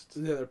pests.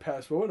 Yeah, they're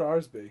pests. What would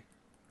ours be?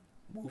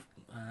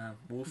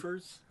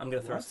 Woofers? I'm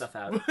gonna throw What? stuff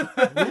out.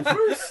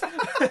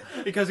 Woofers?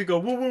 Because you go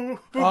woo woo.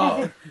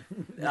 Oh,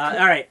 All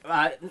right.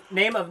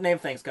 Name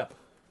things. Go.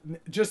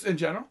 just in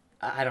general?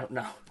 I don't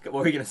know. What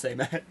were you gonna say,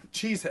 Matt?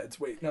 Cheeseheads.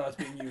 Wait, no, that's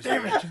being used.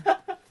 Damn it.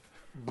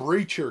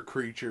 Breacher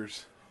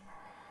creatures.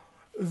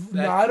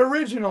 Not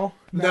original.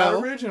 Not No.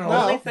 original. The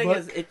only No, thing but-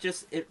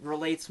 is, it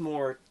relates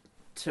more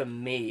to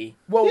me.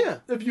 Well, Yeah.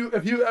 if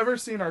you've ever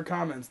seen our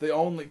comments, they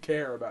only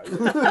care about you,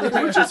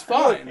 which is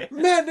fine.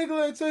 Matt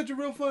Nicolai said you're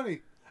real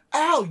funny.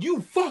 Al,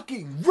 you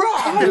fucking I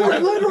rock!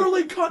 would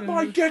literally cut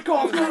my dick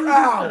off for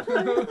Al.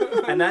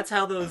 And that's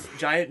how those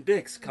giant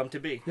dicks come to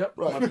be. Yep.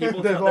 Right. When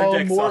people They've cut their all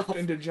dicks morphed off.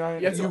 into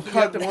giant. Yes, You dicks.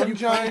 cut have to- one you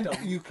giant,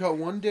 plant 'em. you cut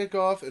one dick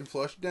off and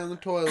flush it down the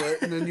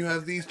toilet, and then you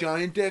have these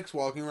giant dicks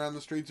walking around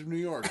the streets of New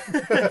York.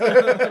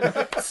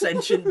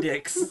 Sentient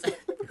dicks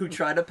who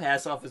try to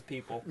pass off as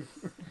people,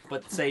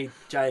 but say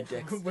giant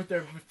dicks. With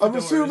their I'm fedoras.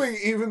 assuming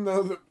even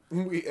though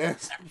we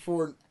asked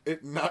for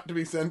it not to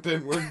be sent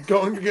in, we're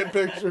going to get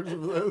pictures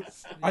of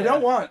this. I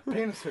don't want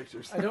penis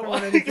pictures. I don't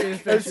want any penis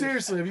Hey, pictures.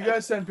 seriously, if you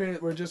guys send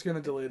penis, we're just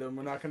gonna delete them.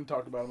 We're not gonna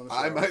talk about them on the show.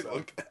 I might so.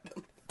 look at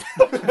them.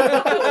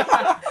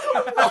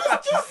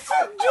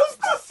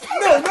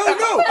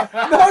 No,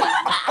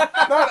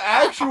 not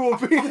actual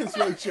penis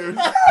pictures.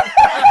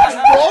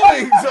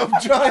 Drawings of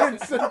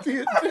giant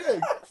sentient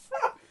dicks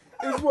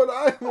is what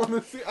I want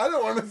to see. I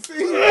don't want to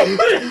see. I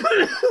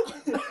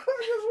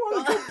just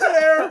want to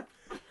compare.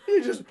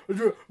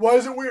 Why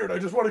is it weird? I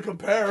just want to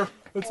compare.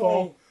 That's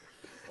all.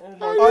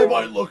 I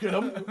might look at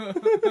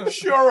them.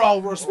 Sure,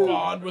 I'll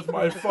respond with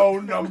my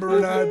phone number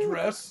and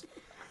address.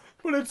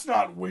 But it's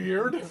not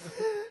weird.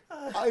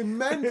 I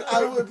meant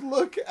I would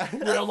look at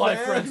Real life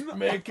friends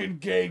making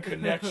gay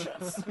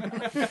connections.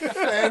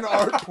 fan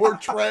art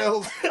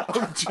portrayals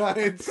of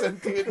giant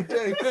sentient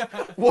dicks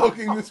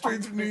walking the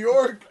streets of New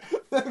York.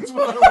 That's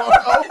what I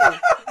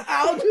want.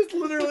 Al just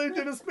literally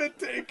did a spit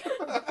take.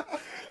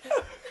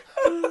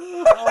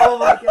 Oh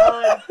my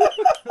god!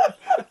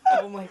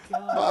 Oh my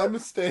god! My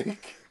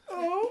mistake.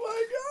 Oh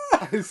my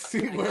god. I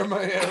see where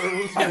my error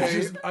was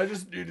made. I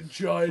just needed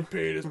giant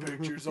penis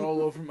pictures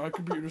all over my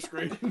computer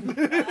screen.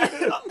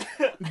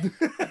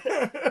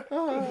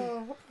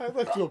 Oh, I'd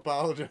like to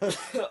apologize.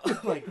 Oh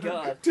my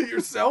god! To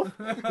yourself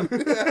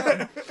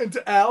and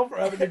to Al for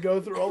having to go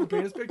through all the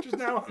penis pictures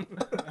now.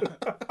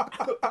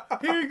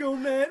 Here you go,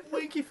 Matt.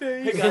 Winky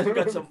face. Hey guys, we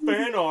got some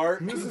fan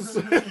art. This is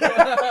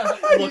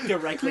Look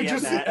directly at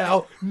just that.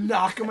 Al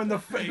knock him in the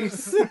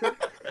face.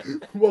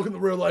 Welcome to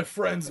Real Life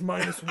Friends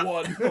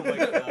 -1. Oh my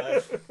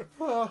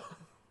god!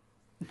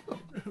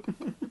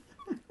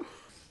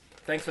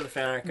 Thanks for the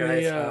fan art,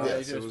 guys. Yeah.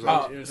 Yes, it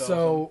was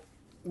So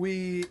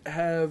we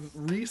have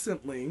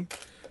recently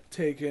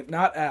taken,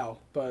 not Al,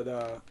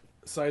 but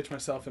Seich,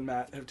 myself, and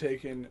Matt have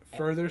taken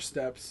further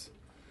steps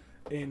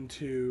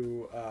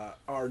into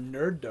our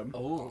nerddom.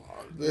 Oh,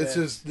 This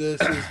is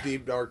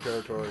deep dark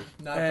territory.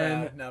 Not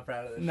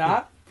proud of this.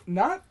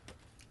 Not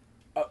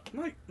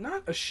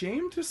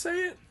ashamed to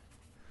say it,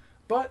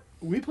 but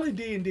we played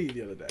D&D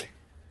the other day.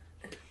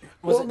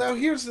 Well, now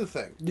here's the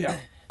thing. Yeah.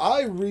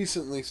 I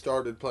recently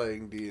started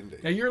playing D&D.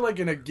 Now you're like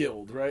in a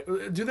guild, right?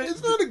 Do they?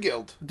 It's not a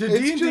guild. Do It's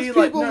D&D just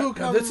like? people No, who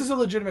come. this is a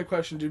legitimate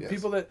question. Do Yes.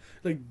 people that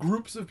like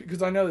groups of?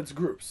 Because I know it's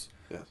groups.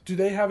 Yes. Do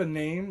they have a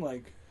name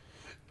like?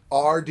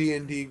 Our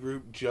D&D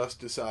group just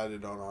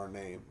decided on our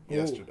name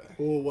yesterday.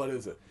 Oh, what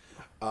is it?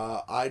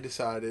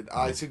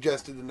 I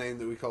suggested the name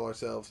that we call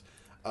ourselves,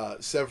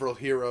 Several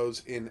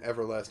Heroes in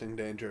Everlasting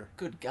Danger.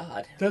 good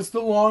God. That's the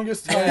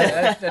longest time.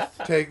 Yeah, that's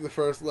Take the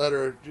first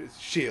letter,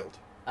 shield.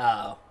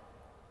 Oh.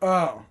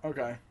 Oh,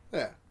 okay.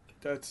 Yeah,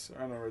 That's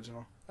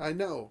unoriginal. I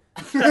know.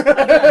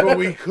 But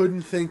we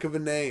couldn't think of a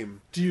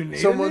name. Do you need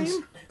Someone's, a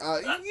name?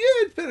 yeah,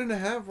 it's better to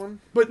have one.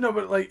 But no,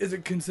 but like, is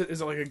it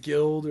like a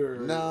guild or?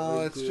 No,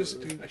 like, it's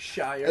just... a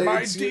shire.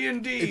 my it's D your-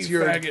 and D it's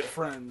your- faggot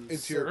friends.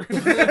 it's your-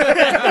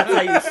 That's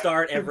how you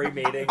start every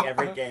meeting,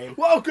 every game.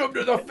 Welcome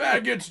to the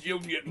faggots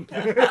union.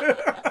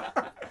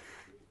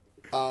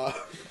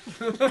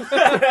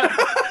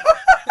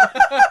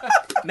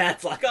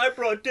 Matt's like, I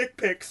brought dick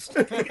pics.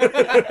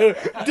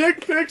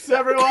 Dick pics,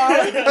 everyone,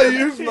 I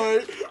use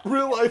my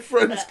real life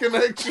friends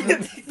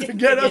connection. to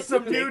get us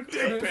some new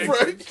dick pics.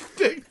 French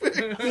dick pic.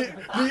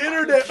 The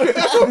internet.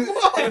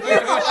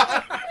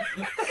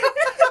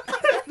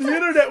 The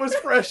internet was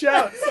fresh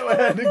out, so I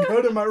had to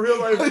go to my real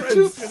life I friends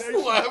just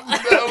connection.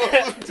 slapped down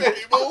on the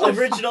table.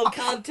 Original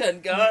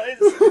content, guys.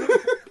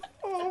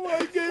 Oh my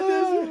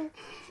goodness.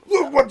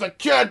 Look what the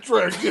cat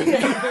drank.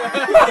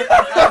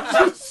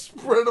 Just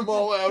spread them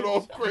all out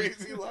all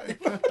crazy like.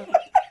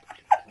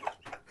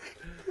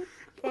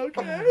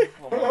 Okay.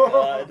 Oh my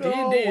God.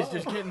 D&D is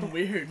just getting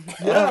weird.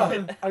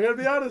 Yeah, I gotta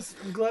be honest.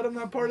 I'm glad I'm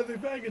not part of the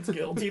faggots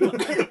guild.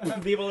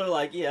 People are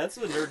like, yeah, that's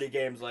the nerdy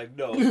games. Like,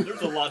 no,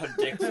 there's a lot of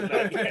dicks in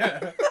that game.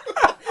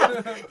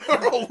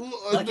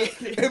 An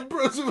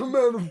impressive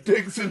amount of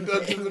dicks in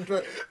Dungeons and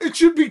Dragons. It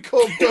should be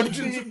called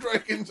Dungeons and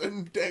Dragons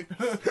and Dicks.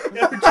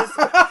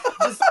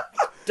 just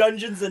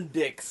Dungeons and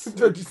Dicks.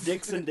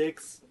 Dicks and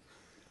Dicks.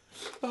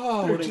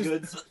 Oh, Sporting just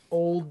goods.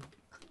 old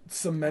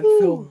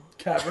cement-filled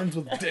caverns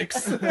with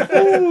dicks.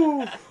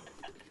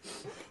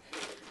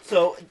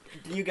 So,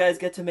 do you guys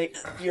get to make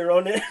your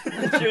own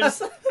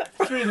adventures?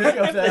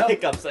 Hiccups out.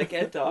 Hiccups, I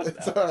can't talk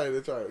It's now. alright,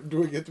 it's alright. Do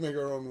we get to make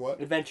our own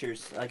what?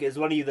 Adventures. Like, is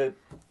one of you the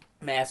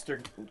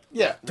master?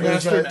 Yeah,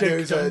 Master Dick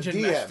there's a Dungeon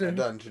DM, Master. a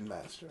Dungeon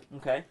Master.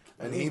 Okay.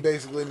 And he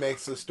basically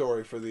makes the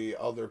story for the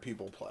other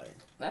people playing.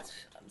 That's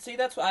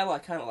what I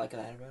like. Kind of like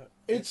that about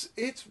it.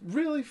 It's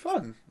really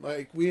fun.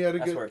 Like we had a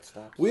That's good where it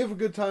stops. we have a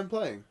good time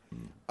playing.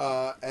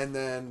 And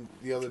then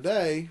the other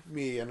day,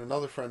 me and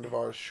another friend of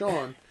ours,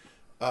 Sean,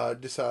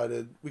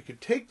 decided we could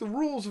take the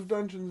rules of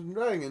Dungeons and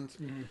Dragons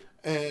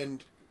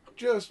and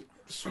just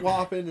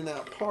swap in and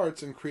out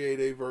parts and create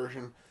a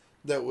version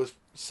that was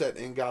set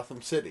in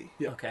Gotham City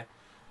Yeah. Okay.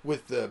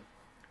 with the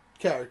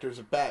characters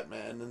of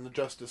Batman and the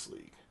Justice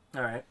League.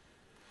 All right.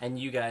 And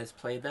you guys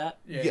played that?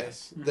 Yeah.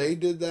 Yes, they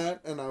did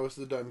that, and I was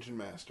the Dungeon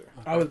Master.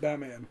 I was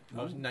Batman.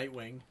 I was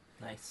Nightwing.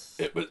 Nice.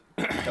 It was.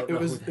 Don't It know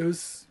was. who that- It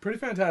was pretty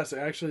fantastic.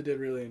 I actually did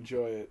really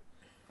enjoy it.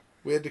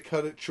 We had to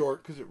cut it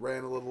short because it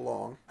ran a little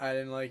long. I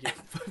didn't like it.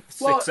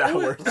 6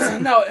 hours.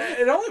 No,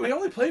 we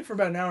only played for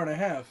about an hour and a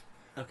half.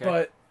 Okay.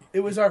 But it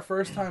was our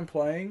first time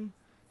playing,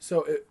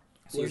 so it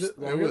So was you're- it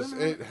longer than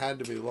that? It had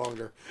to be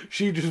longer.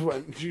 She just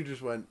went.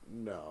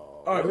 No.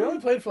 All right, we only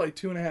played for like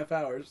 2.5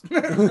 hours.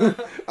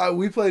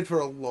 We played for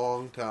a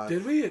long time.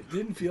 Did we? It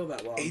didn't feel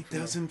that long. It for me.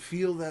 doesn't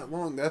feel that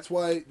long. That's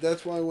why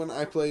when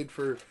I played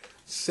for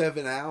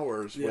 7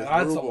 hours Yeah, with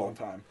that's a Ruble, long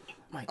time.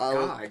 My I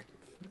was- God.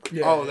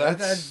 Yeah. Oh, that's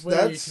that's way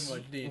that's too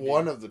much D&D.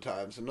 one of the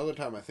times. Another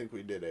time, I think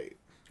we did 8.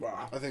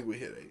 Wow. I think we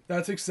hit 8.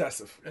 That's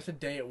excessive. That's a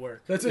day at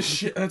work. That's a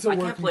shit. That's a I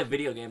work. can't play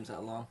video games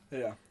that long,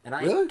 Yeah. and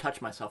I Really?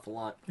 touch myself a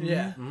lot.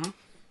 Yeah. Mhm.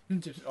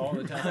 Just all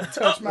the time.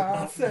 Touch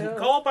myself.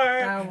 Colbert.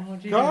 I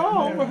want you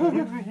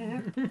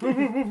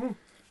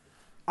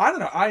I don't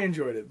know. I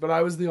enjoyed it, but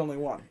I was the only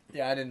one.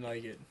 Yeah, I didn't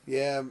like it.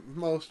 Yeah,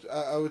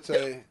 I would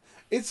say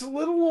it's a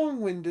little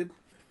long-winded.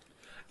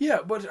 Yeah,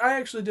 but I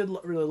actually did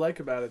really like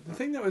about it. The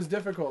thing that was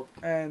difficult,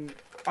 and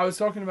I was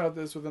talking about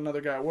this with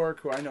another guy at work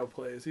who I know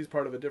plays. He's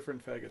part of a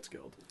different faggots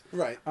guild.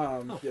 Right.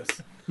 Yes.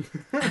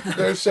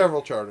 There's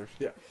several charters.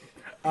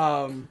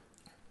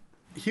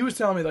 He was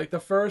telling me like the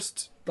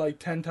first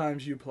 10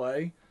 times you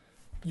play,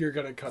 you're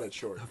gonna cut it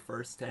short. The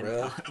first 10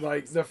 Really? times.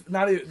 Like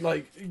not even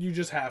like you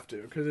just have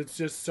to because it's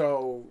just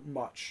so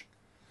much.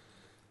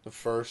 The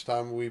first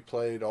time we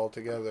played all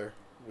together,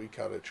 we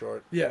cut it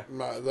short. Yeah.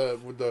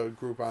 The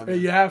group I'm Yeah,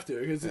 in. you have to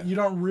because Yeah. you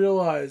don't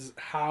realize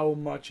how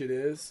much it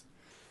is.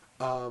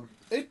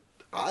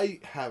 I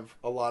have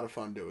a lot of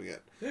fun doing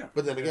it. Yeah.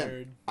 But then again,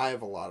 Nerd. I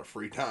have a lot of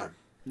free time.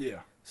 Yeah.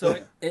 So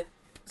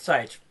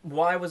Sage,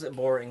 why was it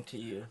boring to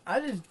you? I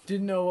just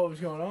didn't know what was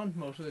going on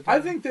most of the time. I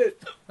think that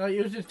like,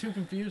 it was just too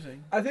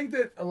confusing.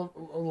 a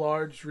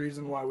large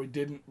reason why we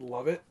didn't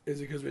love it is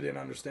because we didn't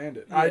understand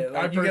it. Yeah, I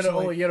like,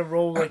 personally, you gotta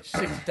roll like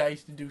 6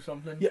 dice to do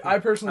something. yeah, I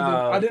personally didn't,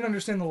 Oh. I didn't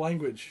understand the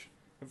language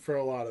for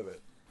a lot of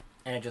it.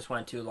 And it just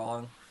went too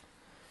long.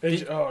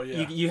 Oh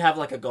yeah. You have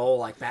like a goal,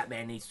 like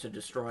Batman needs to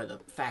destroy the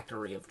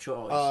factory of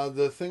choice.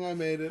 The thing I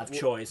made it. Of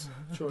choice.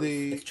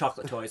 The It's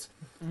chocolate toys.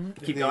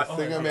 Keep the going.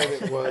 thing I made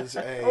it was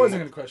I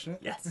wasn't gonna question it.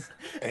 Yes.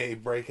 a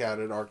breakout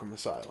at Arkham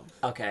Asylum.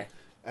 Okay.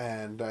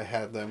 And I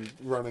had them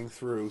running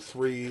through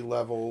 3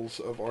 levels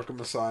of Arkham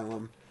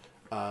Asylum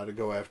to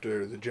go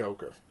after the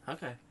Joker.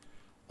 Okay.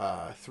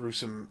 Threw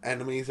some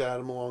enemies at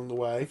him along the I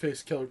way.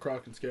 faced Killer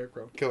Croc and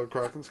Scarecrow. Killer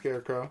Croc and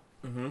Scarecrow.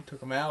 Mm-hmm. Took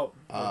them out.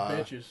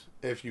 Bitches.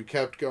 If you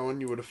kept going,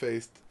 you would have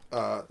faced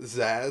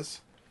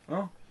Zaz.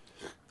 Oh.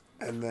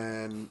 And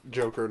then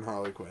Joker and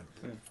Harley Quinn.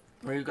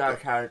 You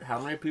got how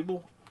many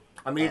people?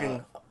 I'm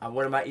eating.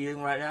 What am I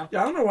eating right now?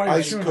 Yeah, I don't know why you're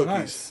Ice chewing cookies.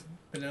 on ice.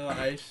 Vanilla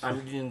ice.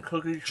 I'm eating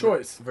cookies.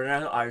 Choice.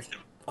 Vanilla ice.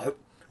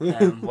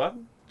 And what?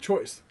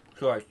 Choice.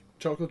 Choice.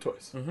 Chocolate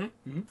toys.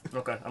 Mm-hmm.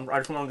 Okay. I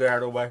just want to get out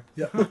of the way.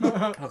 Yeah.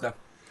 Okay.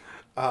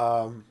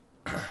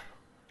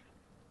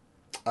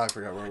 I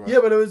forgot where I was. Yeah,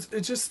 but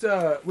it's just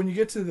when you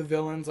get to the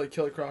villains like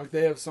Killer Croc,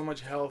 they have so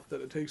much health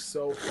that it takes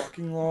so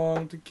fucking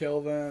long to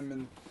kill them,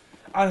 and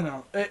I don't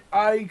know.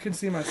 I could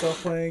see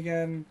myself playing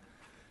again,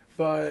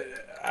 but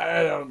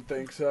I don't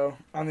think so.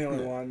 I'm the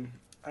only one.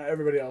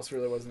 Everybody else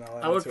really wasn't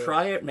that. I would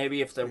try it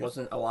maybe if there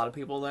wasn't a lot of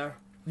people there,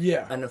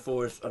 Yeah, and if it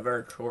was a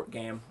very short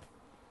game.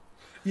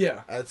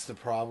 yeah. That's the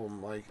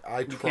problem. Like,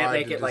 I can't tried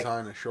make to it, like-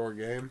 design a short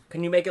game.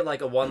 Can you make it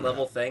like a one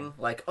level thing?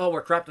 Like, oh,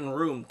 we're trapped in a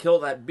room. Kill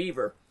that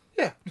beaver.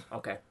 Yeah.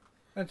 Okay.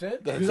 That's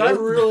it? That's Because I it.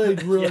 really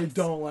Yes.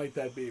 don't like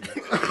that beaver.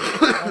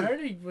 I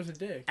heard he was a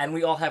dick. And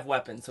we all have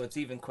weapons, so it's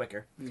even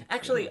quicker.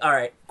 Actually, all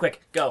right,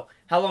 quick, go.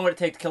 How long would it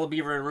take to kill a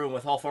beaver in a room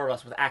with all 4 of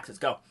us with axes?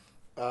 Go.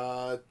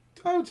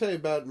 I would say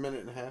about a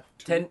minute and a half.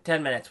 10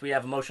 minutes. We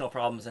have emotional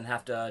problems and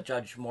have to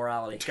judge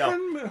morality. Go.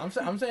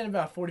 I'm saying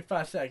about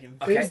 45 seconds.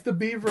 Okay. Is the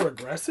beaver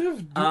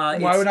aggressive? Why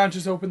it's- would not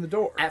just open the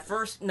door? At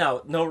first,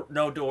 no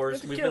doors.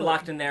 Let's We've kill been it.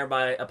 locked in there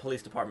by a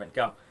police department.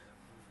 Go.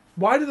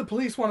 Why do the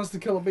police want us to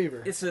kill a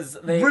beaver? This is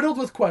they. Riddled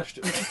with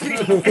questions. Police.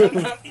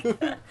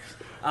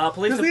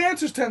 Because the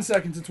answer's 10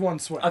 seconds, it's one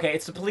swing. Okay,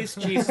 it's the police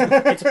chief's.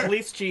 It's a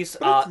police chief's.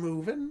 It's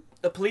moving.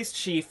 The police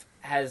chief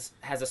has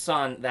a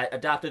son that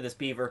adopted this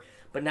beaver,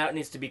 but now it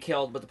needs to be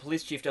killed. But the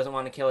police chief doesn't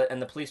want to kill it, and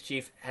the police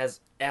chief has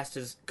asked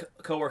his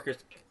coworkers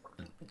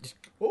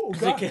Oh, to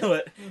God. kill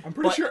it. I'm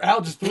pretty But- sure Al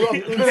just threw up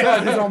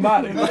inside his own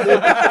body.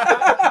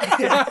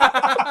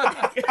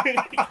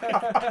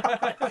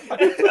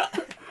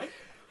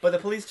 But the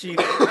police chief,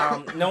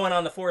 no one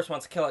on the force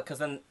wants to kill it because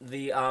then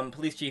the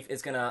police chief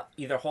is gonna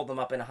either hold them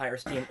up in a higher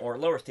steam or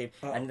lower steam,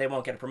 and they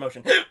won't get a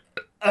promotion.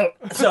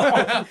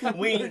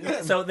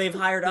 So they've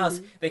hired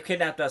us. They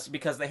kidnapped us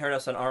because they heard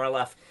us on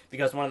RLF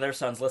because one of their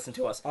sons listened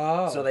to us.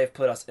 Oh. So they've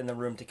put us in the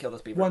room to kill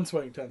this beaver. One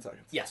swing, 10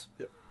 seconds. Yes.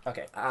 Yep.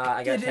 Okay.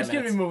 I got 10 It's going to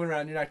minutes. be moving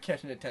around. You're not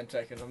catching it 10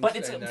 seconds. I'm But just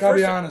it's- saying that. Gotta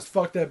be First- honest,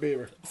 fuck that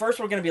beaver. First,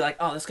 we're gonna be like,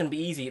 "Oh, this is gonna be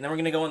easy," and then we're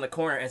gonna go in the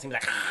corner and it's gonna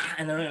be like, ah,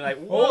 and then we're gonna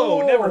be like,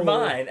 "Whoa, Oh. never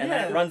mind," and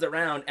then Yeah. it runs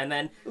around, and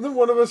then And then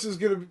one of us is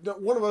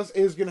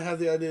gonna have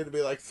the idea to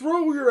be like,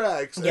 throw your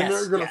axe, and Yes,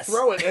 they're gonna yes.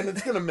 throw it, and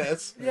it's gonna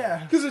miss. Yeah.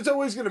 Because it's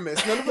always gonna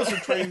miss. None of us are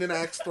trained in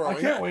axe I throwing.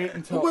 can't wait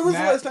until When was the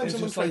Matt last time is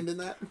someone just like, trained in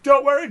that?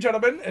 don't worry,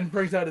 gentlemen, and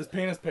brings out his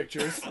penis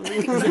pictures.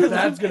 If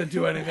that's gonna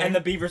do anything. and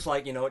the beaver's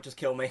like, "You know what? Just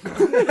kill me."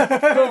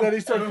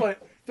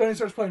 then he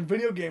starts playing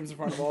video games in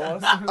front of all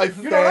of us. I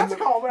You know, that's a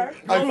fan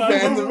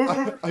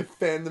callback. I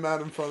fan them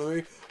out in front of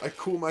me. I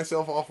cool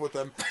myself off with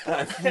them, and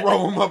I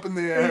throw them up in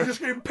the You air. just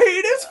scream,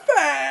 penis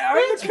fan!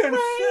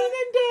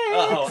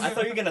 Oh, I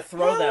thought you were gonna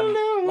throw them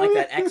like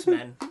that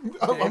X-Men.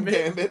 I'm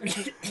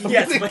Gambit.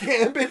 Yes, I'm but- the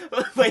Gambit.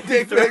 Like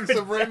Dick throw- pics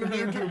of random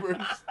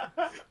YouTubers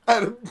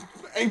at an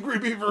angry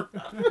beaver.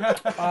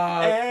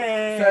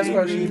 Fast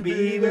question.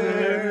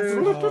 Beavers.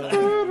 Isn't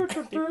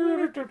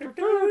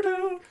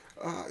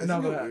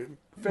Enough it of that. weird?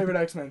 Favorite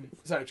X-Men.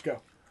 Sarge, go.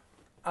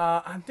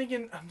 I'm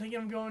thinking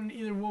I'm going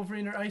either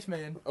Wolverine or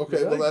Iceman. Okay,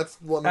 Really? well that's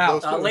one Ow.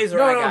 of those two. Laser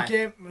No, eye no,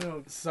 guy.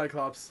 no.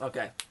 Cyclops.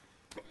 Okay,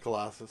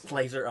 Colossus.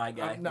 laser eye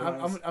guy. No,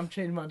 I'm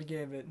changing mine to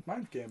Gambit.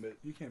 Mine's Gambit.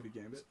 You can't be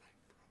Gambit.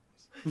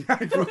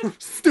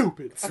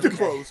 Stupid. Stupid.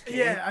 Close.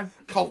 Yeah,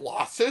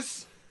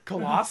 Colossus?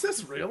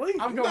 Colossus? Really?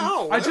 I'm going.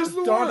 No. I that just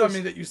was the dawned on worst.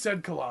 me that you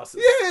said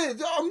Colossus. Yeah,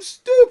 I'm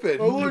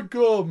stupid. I like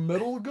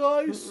metal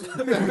guys.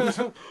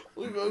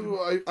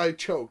 I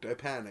choked. I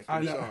panicked. I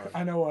I'm know. sorry.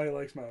 I know why he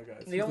likes metal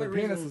guys. The only Their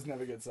reason- penises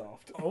never get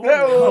soft. Oh.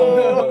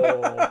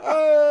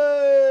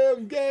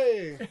 I'm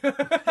gay.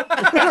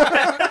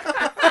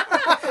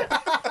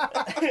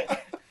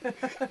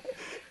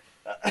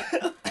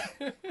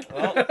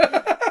 Well,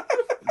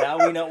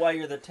 now we know why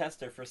you're the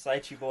tester for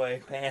Saichi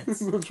Boy pants.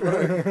 That's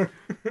right.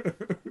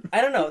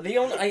 I don't know. The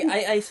only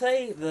I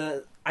say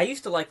the I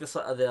used to like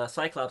the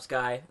Cyclops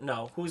guy.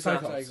 No, who's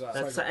Cyclops. That's,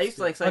 Cyclops. I used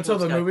to like Cyclops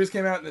Until the guy. movies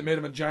came out and they made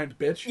him a giant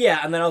bitch. Yeah,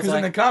 and then I was Because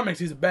in the like, comics,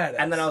 he's a badass.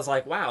 and then I was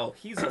like, wow,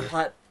 he's a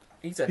lot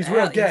He's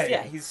real gay.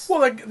 Yeah, he's. Well,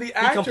 like the He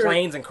actor.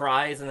 complains and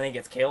cries, and then he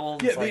gets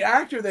killed. Yeah, It's the like,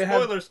 actor they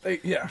had. Spoilers.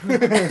 Yeah.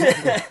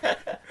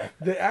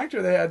 The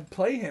actor they had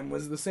play him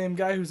was the same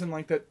guy who's in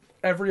like that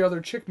every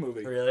other chick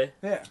movie. Really?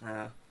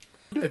 Yeah.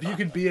 If you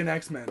could be an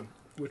X-Men,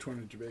 which one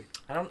would you be?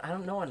 I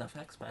don't know enough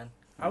X-Men.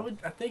 I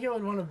think I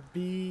would want to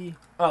be.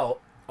 Oh,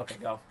 okay,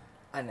 go.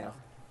 I know.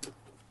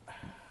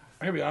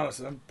 I gotta be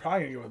honest, I'm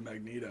probably gonna go with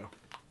Magneto.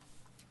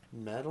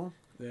 Metal?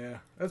 Yeah,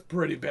 that's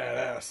pretty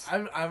badass.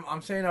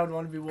 I'm saying I would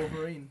want to be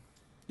Wolverine.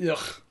 Ugh,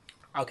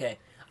 Okay,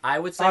 I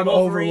would say I'm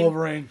Wolverine. over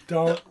Wolverine.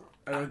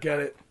 I don't get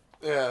it.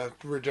 Yeah,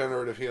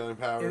 regenerative healing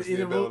powers, the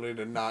Either ability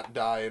to not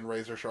die in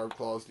razor sharp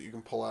claws that you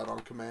can pull out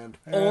on command.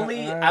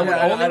 Only Uh, I would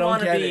yeah, only don't want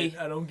to get be. it.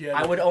 I don't get it.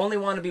 I would only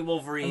want to be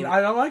Wolverine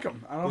I don't like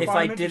him. I don't if find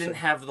I him didn't interesting.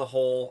 have the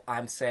whole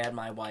 "I'm sad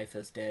my wife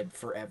is dead"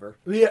 forever.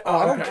 Yeah,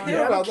 I don't okay. care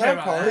Yeah, about care that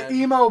about part. that. the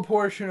emo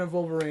portion of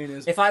Wolverine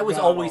is. If I was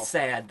god always awful.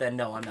 sad, then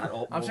no, I'm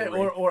not. I'm saying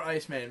Wolverine. or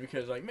Iceman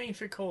because like making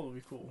shit cold would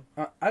be cool.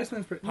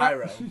 Iceman's pretty.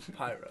 Pyro.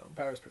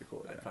 Pyro's pretty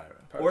cool. Yeah.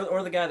 Pyro.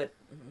 or the guy that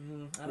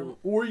I don't.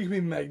 Or you can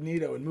be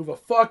Magneto and move a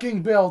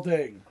fucking building.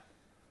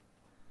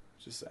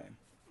 Just saying.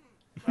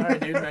 All right,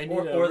 dude.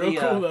 Magneto. Or Real the,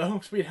 cool though.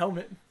 Sweet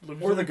helmet.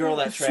 Or the girl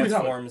that It's a sweet helmet.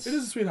 transforms. It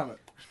is a sweet helmet.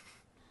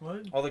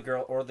 What? Or the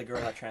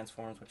girl that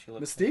transforms when she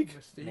looks. Mystique?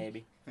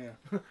 Maybe. Yeah.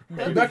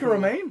 Rebecca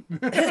Romaine?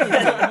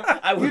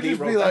 I You would be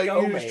just be like,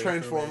 Rebecca you just Romijn.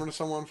 transform into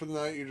someone for the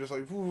night. You're just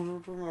like,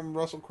 I'm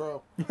Russell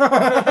Crowe.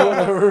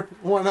 Whatever.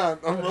 Why not?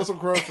 I'm Russel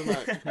Crowe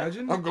tonight.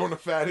 Imagine. I'm going to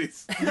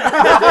Fatty's.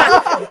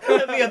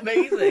 That'd be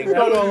amazing.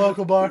 Go to a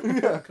local bar.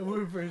 Come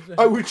over for a second.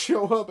 I would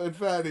show up at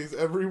Fatty's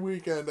every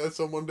weekend as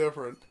someone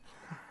different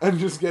and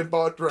just get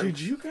bought drinks. Did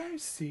you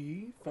guys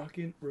see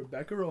fucking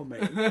Rebecca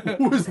Romaine?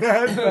 Was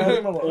that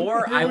bad?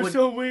 Or It I was would.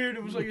 so weird.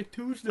 It was like a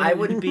Tuesday.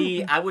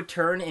 I would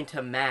turn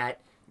into Matt,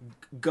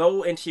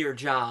 go into your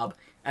job,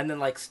 and then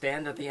like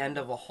stand at the end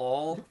of a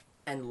hall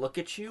and look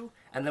at you,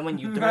 and then when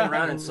you turn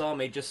around and saw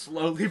me, just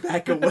slowly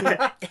back away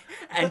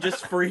and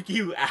just freak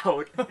you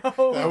out. That That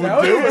would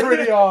would do be it.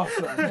 pretty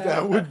awesome.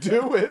 That would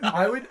do it.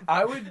 I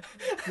would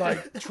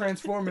like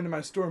transform into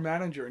my store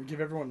manager and give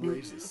everyone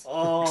raises.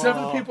 Oh. Except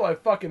for the people I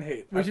fucking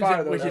hate. Which I fire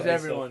is those which is guys. so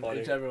everyone. funny.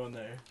 It's everyone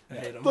there. I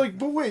hate them. Like,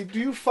 but wait, do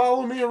you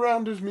follow me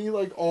around as me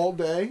like all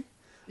day?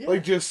 Yeah.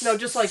 Like just No,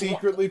 just like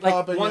secretly like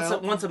popping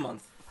out. once a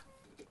month.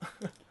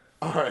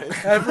 All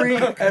right. Every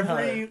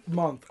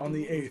month on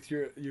the 8th,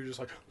 you're just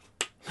like,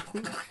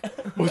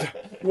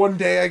 One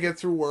day I get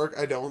through work,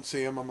 I don't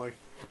see him. I'm like,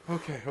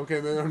 okay,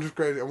 maybe I'm just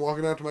crazy. I'm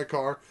walking out to my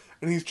car,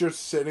 and he's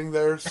just sitting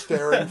there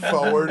staring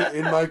forward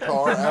in my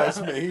car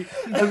as me.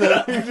 And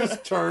then he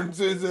just turns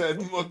his head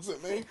and looks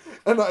at me,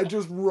 and I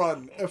just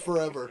run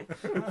forever.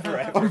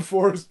 I'm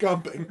Forrest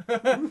Gumping.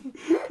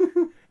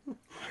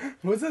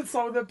 what's that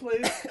song that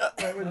plays?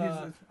 Right when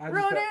he's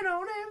Running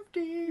on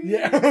empty.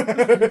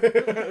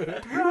 Yeah.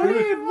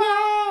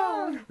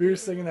 We were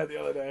singing that the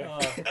other day.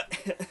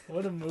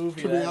 What a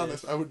movie To be that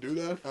honest, I would do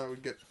that. I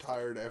would get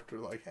tired after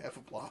like half a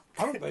block.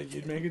 I don't think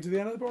you'd make it to the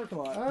end of the parking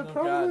lot.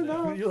 Probably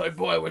God, not. You're like,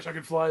 boy, I wish I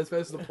could fly as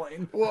fast as a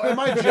plane. Well, at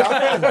my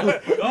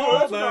job,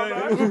 Oh.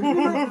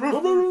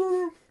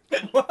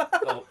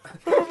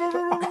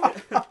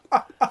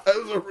 that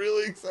was a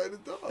really excited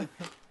dog.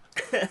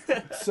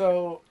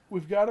 So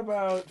we've got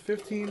about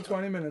 15,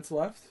 20 minutes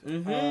left.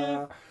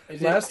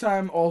 Is Last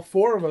time, all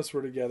four of us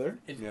were together.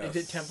 Is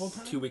it Temple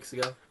Time? 2 weeks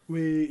ago.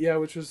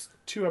 Which was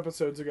 2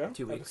 episodes ago.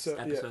 2 weeks. Episode,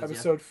 Episodes,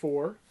 episode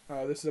 4.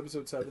 This is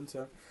episode 7.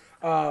 So,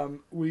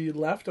 we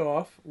left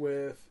off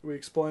with we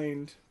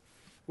explained.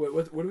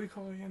 What do we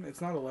call it again?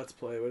 It's not a let's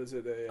play. What is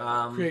it?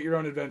 Create your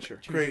own adventure.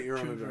 Create your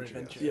own Choose your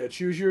adventure. Yeah,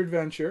 choose your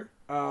adventure.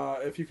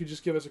 If you could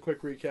just give us a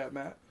quick recap,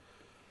 Matt.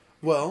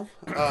 Well,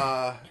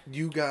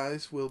 you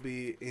guys will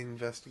be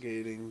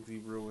investigating the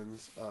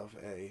ruins of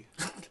a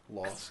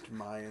lost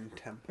Mayan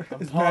temple.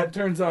 As Matt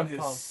turns on I'm his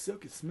pumped.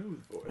 silky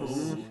smooth voice.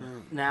 Ooh.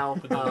 Now,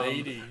 For the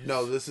ladies.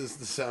 No, this is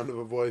the sound of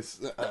a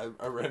voice.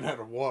 I ran out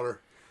of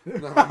water.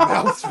 Now my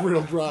mouth's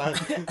real dry.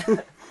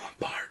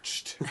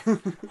 Parched.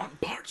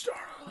 Parched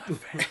are all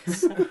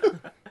fans.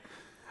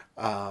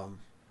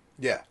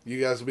 Yeah, you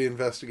guys will be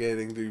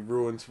investigating the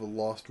ruins of a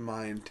lost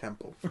Mayan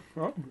temple.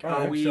 Oh,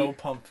 Are I'm we- so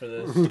pumped for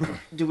this.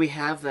 do we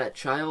have that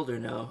child or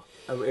no?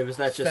 Or was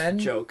that just Sven? a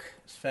joke?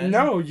 Sven?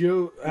 no,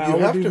 Al will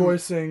have be to-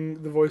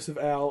 voicing the voice of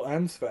Al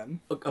and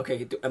Sven.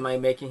 Okay, am I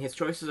making his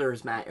choices or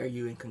is Matt? Are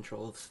you in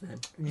control of Sven?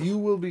 You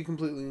will be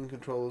completely in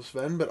control of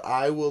Sven, but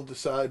I will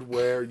decide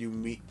where you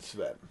meet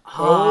Sven.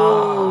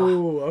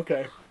 Oh,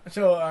 okay.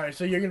 So, alright,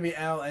 so you're going to be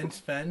Al and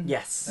Sven?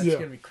 Yes. That's Yeah.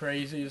 going to be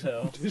crazy as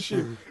hell. This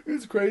shit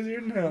is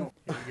crazier than hell.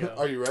 Here we go.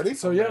 Are you ready?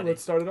 So I'm yeah, ready.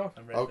 let's start it off.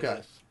 I'm ready for Okay.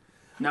 this.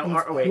 Now,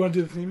 You wait. want to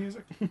do the theme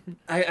music?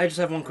 I just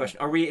have one question.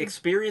 Are we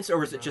experienced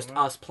or is it just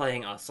us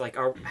playing us? Like,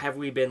 have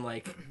we been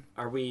like?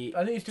 Are we?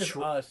 I think it's just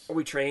us. Are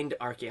we trained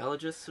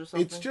archaeologists or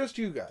something? It's just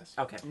you guys.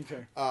 Okay.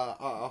 Okay.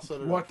 I'll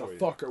set it What up the for you.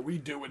 fuck are we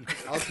doing?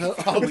 I'll tell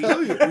you.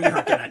 We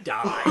are gonna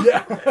die.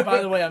 Yeah.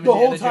 By the way, I'm The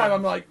whole Indiana time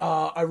I'm Jones.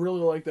 like, I really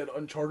like that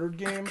Uncharted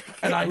game,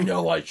 and I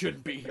know I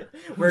shouldn't be here.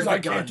 Where's Because I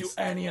the can't do guns?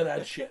 any of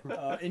that shit.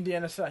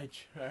 Indiana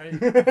Seich,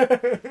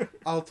 alright?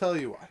 I'll tell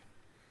you why.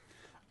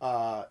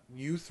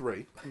 You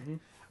three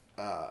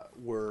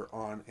were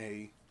on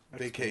a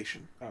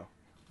vacation. Oh.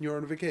 You were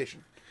on a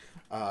vacation.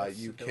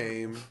 You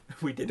came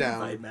We didn't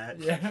down. invite Matt.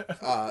 Yeah. Matt,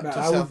 to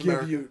I will South give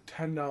America. you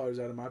 $10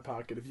 out of my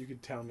pocket if you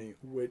could tell me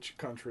which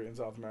country in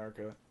South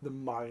America the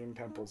Mayan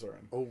temples are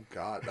in. Oh,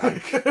 God.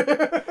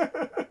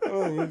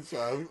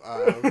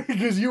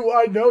 Because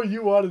I know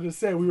you wanted to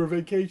say we were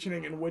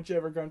vacationing in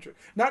whichever country.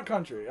 Not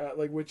country,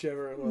 like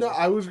whichever it was. No,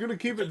 I was going to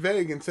keep it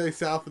vague and say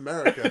South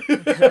America.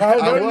 I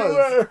know you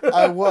were.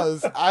 I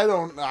was. I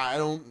don't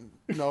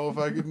know if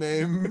I could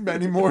name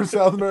many more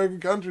South American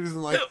countries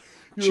than like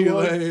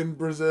Chile and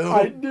Brazil.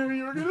 I knew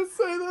you were going to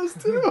say those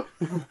too.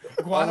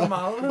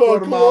 Guatemala.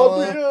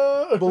 Guatemala,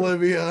 Colombia.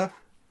 Bolivia,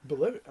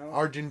 Bolivia. Oh,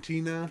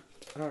 Argentina.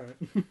 all right.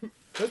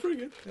 That's pretty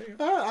good. There you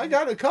go. I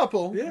got a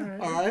couple. Yeah.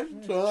 All right.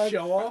 So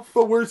Show off.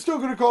 but we're still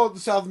going to call it the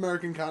South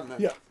American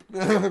continent. Yeah.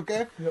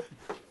 Okay. Yep.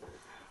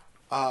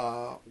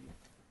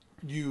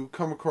 You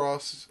come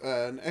across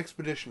an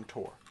expedition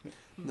tour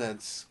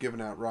that's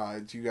giving out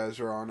rides. You guys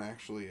are on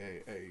actually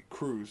a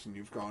cruise, and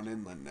you've gone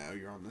inland now.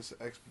 You're on this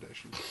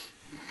expedition.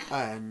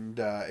 And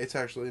it's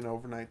actually an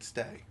overnight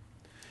stay.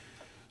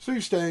 So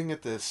you're staying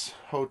at this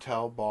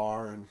hotel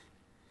bar and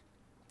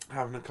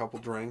having a couple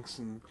drinks,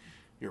 and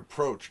you're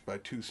approached by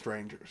two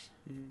strangers.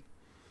 Mhm.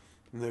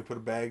 And they put a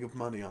bag of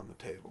money on the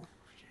table.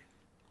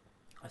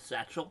 A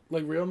satchel.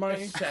 Like real A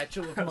money?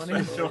 satchel of money.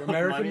 Like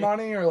American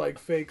money or like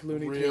fake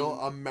Looney Real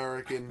Tunes?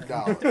 American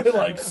dollars.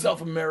 Like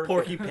South American.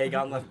 Porky Pig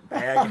on the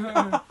bag.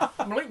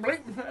 Blink,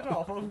 blink. That's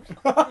all, folks.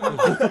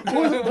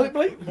 Blink,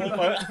 blink.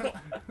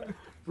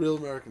 Real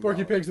American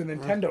Porky dollars. Pig's a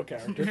Nintendo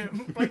character.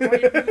 Blink,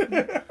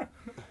 blink.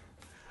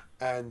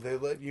 And they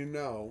let you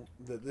know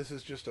that this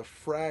is just a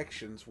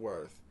fraction's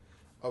worth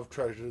of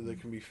treasure that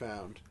can be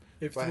found.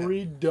 If By-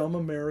 three dumb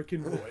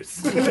American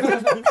boys.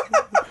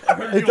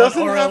 It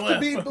doesn't have to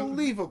be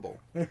believable.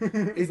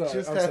 It Sorry,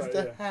 just I'm has sorry,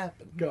 to yeah.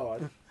 happen.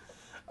 God.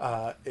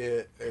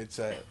 It's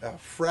a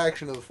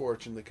fraction of the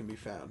fortune that can be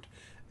found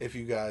if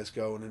you guys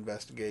go and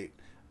investigate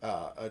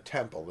a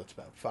temple that's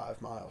about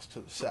 5 miles to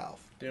the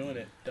south. Doing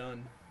it.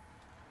 Done.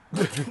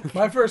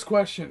 My first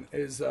question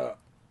is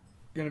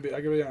gonna be. I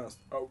gotta be honest.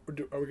 Are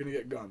we gonna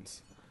get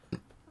guns?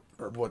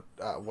 Or what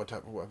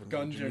type of weapons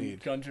Guns do or you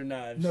need? guns or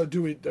knives. No.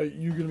 Do we? Are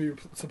you gonna be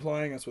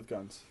supplying us with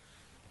guns?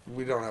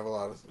 We don't have a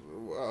lot of.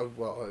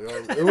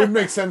 It wouldn't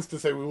make sense to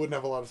say we wouldn't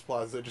have a lot of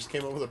supplies. They just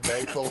came up with a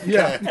bag full of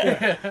Yeah.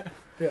 cash.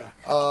 Yeah.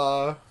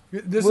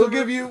 This We'll is-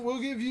 give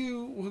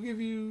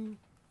you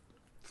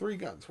 3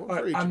 guns. One All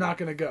for right, each. I'm of not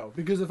gonna go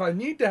because if I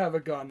need to have a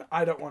gun,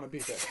 I don't want to be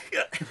there.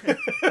 you.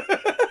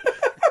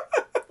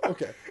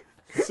 Okay.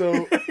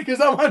 So Because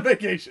I'm on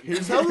vacation.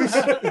 here's how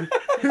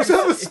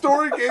the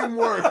story game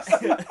works.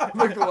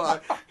 Nikolai.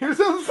 Here's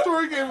how the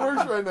story game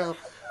works right now.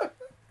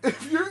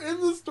 If you're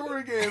in the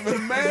story game and a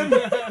man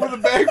with a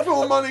bag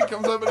full of money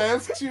comes up and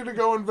asks you to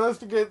go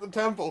investigate the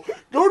temple,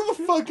 go to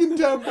the fucking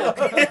temple.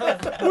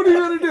 What are you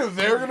going to do?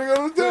 They're going to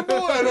go to the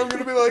temple, and I'm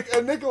going to be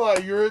like, Nikolai,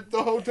 you're at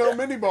the hotel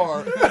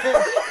minibar.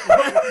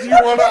 Do you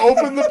want to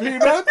open the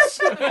peanuts?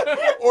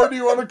 Or do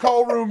you want to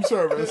call room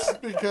service?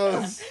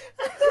 Because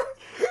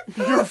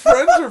your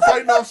friends are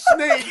fighting off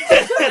snakes.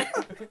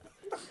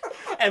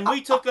 And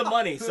we took the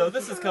money, so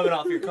this is coming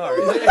off your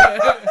card.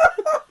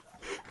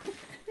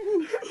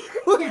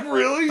 Like,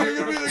 really? You're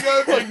going to be the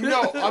guy that's like,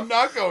 no, I'm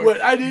not going. Wait,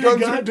 I need a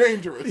Guns gun? are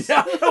dangerous.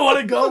 Yeah, I want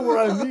to go where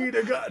I need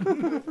a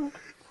gun.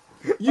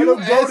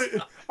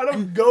 I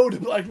don't go to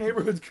black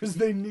neighborhoods because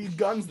they need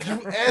guns.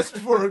 You asked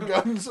for a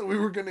gun, so we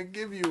were going to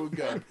give you a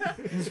gun.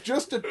 It's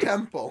just a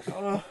temple.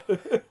 Oh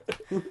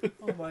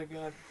my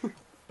god.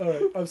 All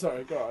right, I'm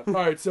sorry. Go on.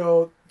 All right,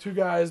 so 2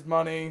 guys,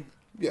 money.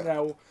 Yeah.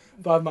 Now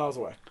 5 miles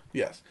away.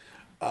 Yes.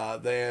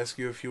 They ask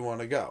you if you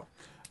want to go.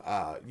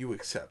 You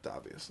accept,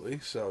 obviously.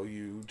 So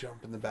you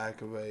jump in the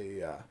back of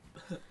a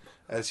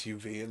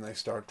SUV and they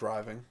start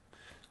driving.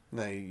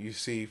 You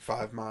see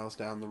 5 miles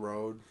down the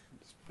road,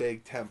 this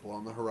big temple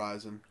on the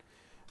horizon.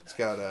 It's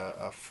got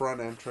a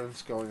front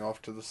entrance going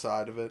off to the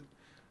side of it.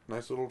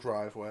 Nice little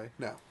driveway.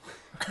 No.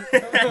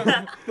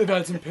 They've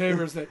had some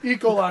pavers,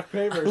 Ecolock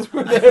pavers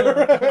were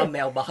there. A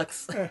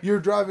mailbox. You're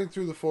driving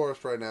through the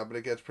forest right now, but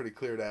it gets pretty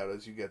cleared out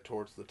as you get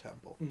towards the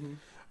temple. Mhm.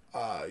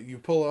 You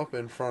pull up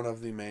in front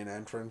of the main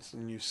entrance,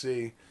 and you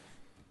see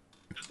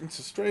it's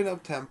a straight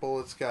up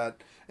temple.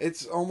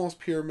 It's almost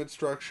pyramid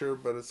structure,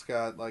 but it's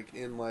got like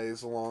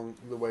inlays along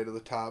the way to the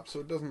top, so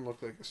it doesn't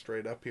look like a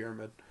straight up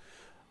pyramid.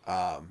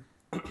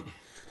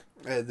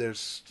 And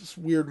there's just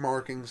weird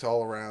markings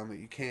all around that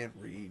you can't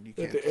read. You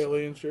Like can't. the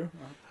aliens, true.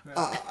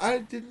 I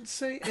didn't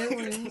say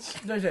aliens.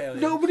 There's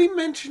aliens. Nobody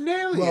mentioned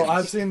aliens. Well,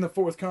 I've seen the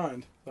 4th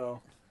kind, so.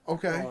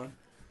 Okay. Go on.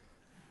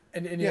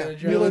 And Yeah, Indiana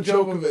Jones. Mila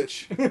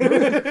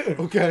Djokovic.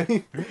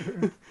 Okay.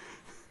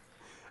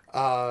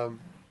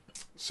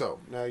 So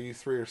now you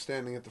 3 are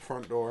standing at the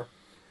front door.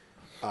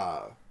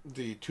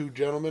 The 2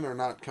 gentlemen are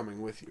not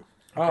coming with you.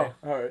 Oh,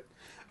 all right.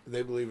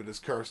 They believe it is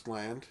cursed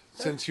land.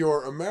 Since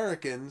you're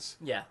Americans,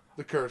 Yeah.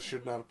 the curse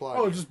should not apply.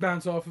 Oh, to you. just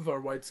bounce off of our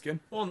white skin.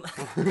 Well,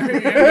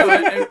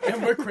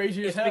 and we're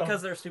crazy as it's hell.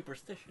 because they're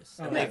superstitious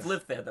and Oh, they've yes.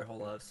 lived there their whole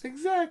lives.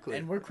 Exactly.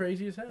 And we're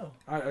crazy as hell.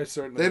 I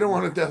certainly. They don't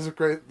want to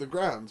desecrate the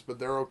grounds, but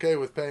they're okay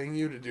with paying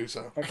you to do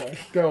so. Okay,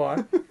 go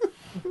on.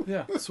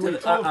 Yeah,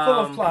 sweet. Full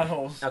of plot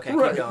holes. Okay,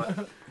 Right. keep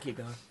going. Keep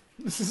going.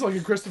 This is like a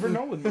Christopher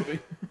Nolan movie.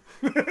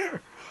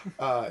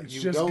 It's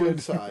You just go good.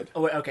 inside.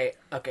 Oh wait, okay.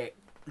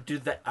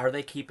 Are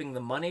they keeping the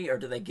money, or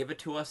do they give it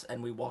to us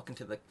and we walk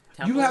into the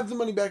temple? You have the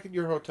money back at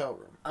your hotel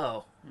room.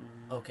 Oh,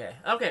 okay.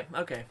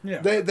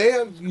 Yeah. They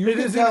have. You It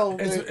can is. tell.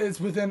 It's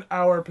within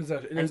our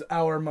possession. It is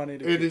our money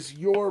to It keep. is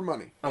your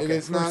money. It Okay.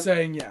 is We're not.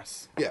 saying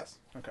yes. Yes.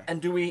 Okay.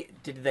 And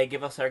did they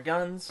give us our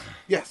guns?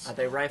 Yes. Are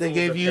they rifles They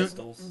gave or you.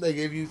 pistols? They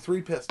gave you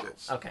 3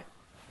 pistols. Okay.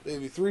 They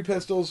gave you 3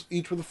 pistols,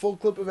 each with a full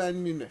clip of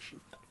ammunition.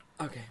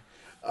 Okay.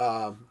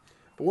 But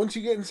once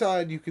you get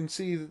inside, you can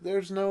see that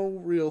there's no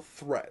real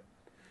threat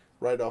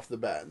right off the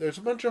bat. There's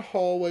a bunch of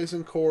hallways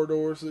and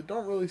corridors that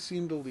don't really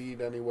seem to lead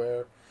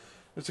anywhere.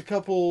 There's a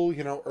couple,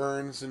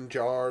 urns and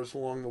jars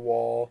along the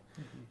wall,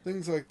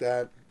 things like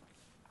that.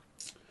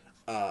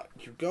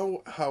 You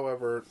go,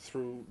 however,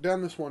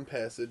 down this one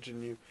passage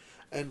and you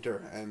enter,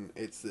 and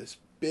it's this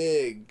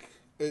big,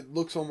 it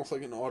looks almost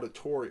like an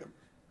auditorium.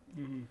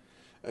 Mhm.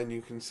 And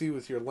you can see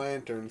with your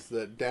lanterns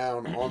that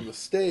down on the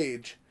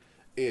stage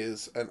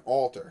is an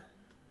altar.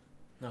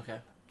 Okay.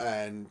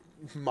 And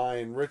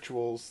Mayan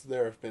rituals,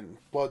 there have been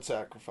blood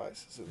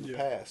sacrifices in the Yeah.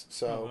 past.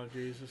 So Oh,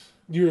 Jesus.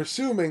 you're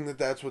assuming that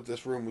that's what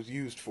this room was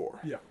used for.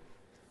 Yeah.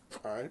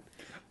 All right.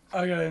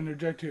 I gotta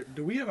interject here.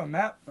 Do we have a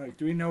map? Like,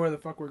 do we know where the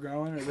fuck we're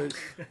going,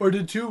 or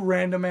did 2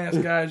 random ass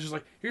guys just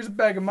like, here's a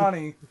bag of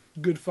money,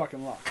 good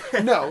fucking luck?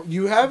 No,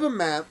 you have a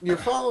map. You're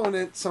following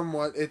it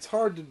somewhat. It's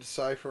hard to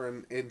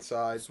decipher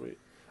inside. Sweet.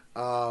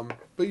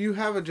 But you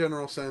have a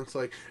general sense.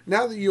 Like,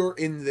 now that you're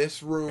in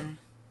this room,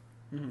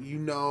 you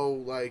know,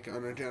 like,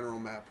 on a general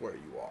map where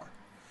you are.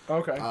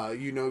 Okay.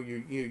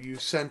 You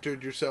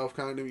centered yourself,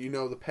 kind of. You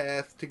know the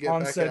path to get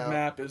On back said out.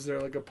 map, is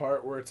there like a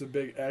part where it's a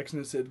big X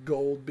and it said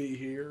 "Gold be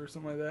here" or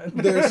something like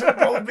that? There's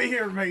I'll be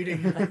here, matey.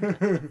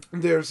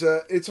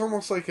 it's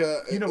almost like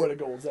a. You know where the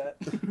gold's at.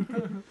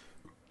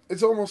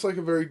 It's almost like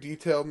a very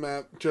detailed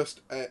map,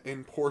 just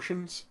in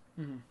portions.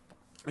 Mhm.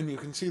 And you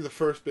can see the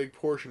first big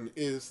portion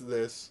is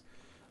this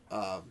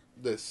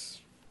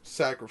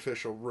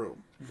sacrificial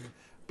room.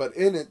 But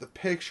in it, the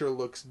picture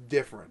looks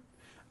different.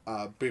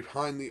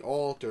 Behind the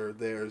altar,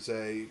 there's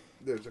a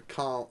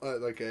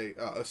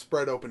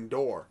spread open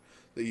door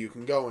that you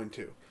can go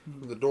into.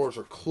 The doors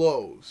are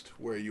closed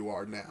where you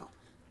are now.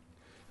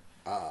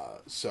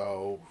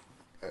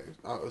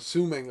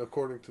 Assuming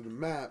according to the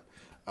map,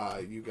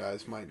 you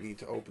guys might need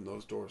to open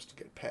those doors to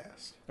get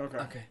past. Okay.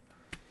 Okay.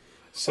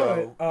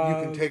 So Alright,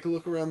 you can take a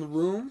look around the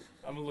room,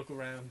 I'm gonna look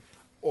around.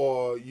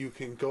 or you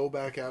can go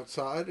back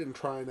outside and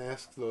try and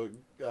ask the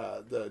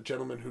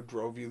gentleman who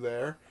drove you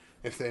there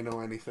if they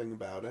know anything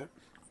about it.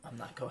 I'm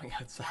not going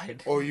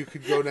outside. Or you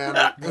could go down,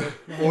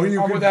 or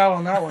you I'm could, with Al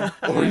on that one.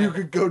 or you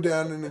could go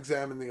down and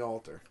examine the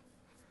altar.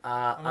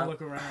 I'm gonna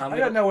look around. I'm I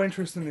got gonna, no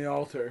interest in the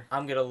altar.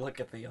 I'm gonna look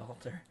at the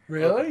altar.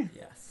 Really?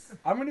 Yes.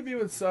 I'm gonna be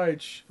with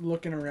Seich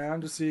looking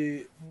around to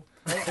see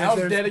Al's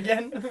there's- dead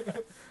again.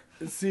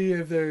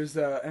 if there's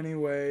any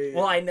way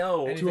Well, I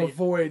know. Any- to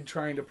avoid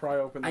trying to pry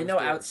open. I those know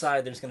doors.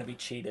 outside there's gonna be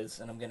cheetahs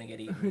and I'm gonna get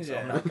eaten, so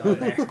I'm Yeah. not going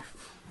there.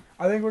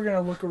 I think we're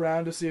gonna look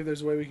around to see if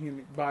there's a way we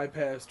can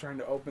bypass trying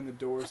to open the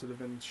doors that have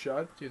been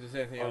shut. See if there's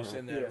anything else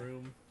in that Yeah.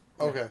 room.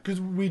 Okay. Because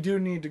we do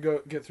need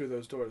to get through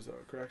those doors, though.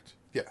 Correct?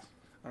 Yes.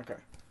 Okay.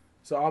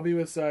 So I'll be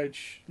with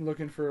Seich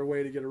looking for a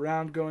way to get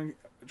around,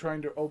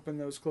 trying to open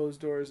those closed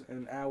doors,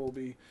 and Al will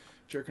be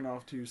jerking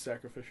off to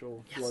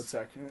sacrificial Yes. blood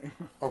sack.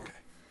 Okay.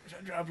 Is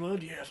that dry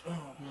blood? Yes. Oh.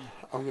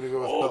 I'm gonna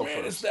go with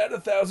Bill first. that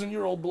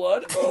 1,000-year-old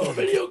blood? Oh,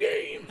 video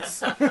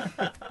games.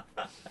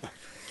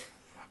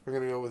 We're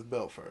gonna go with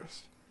Bill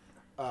first.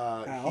 Al?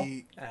 Ow.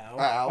 I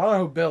Al. don't know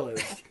who Bill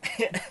is.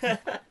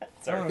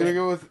 Sorry. Gonna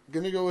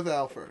go with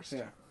Al first.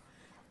 Yeah.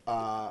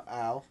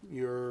 Al,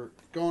 you're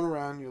going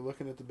around. You're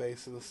looking at the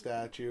base of the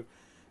statue.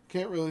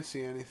 Can't really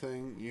see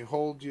anything. You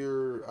hold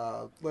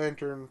your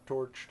lantern,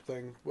 torch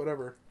thing,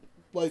 whatever,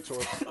 light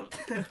source.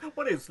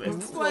 What is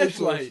this?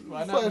 Flashlight.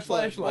 Why not a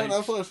flashlight? Why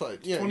not a flashlight?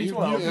 Yeah,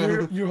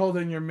 2012. You hold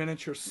in your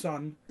miniature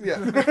sun. yeah.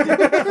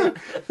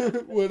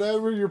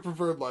 Whatever your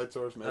preferred light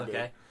source may be.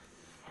 Okay.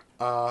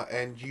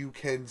 And you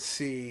can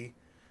see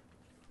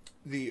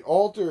the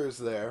altar is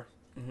there,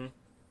 Mhm.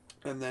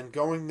 and then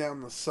going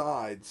down the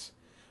sides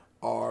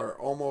are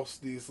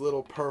almost these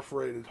little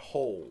perforated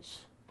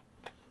holes,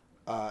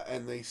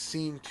 and they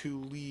seem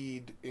to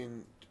lead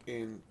in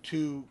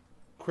 2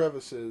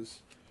 crevices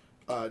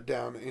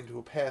down into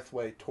a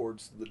pathway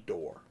towards the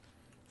door.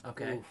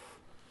 Okay.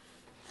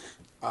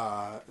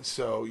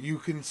 So you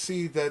can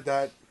see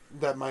that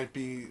might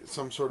be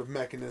some sort of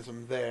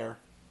mechanism there.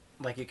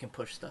 Like you can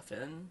push stuff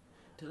in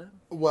to them.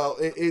 Well,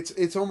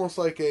 it's almost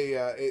like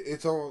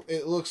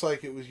it looks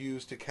like it was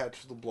used to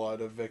catch the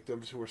blood of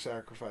victims who were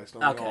sacrificed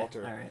on the Okay.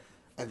 altar. All right.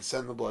 and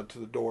send the blood to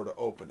the door to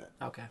open it.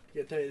 Okay.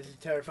 Yeah, tell you, this is a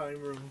terrifying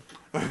room.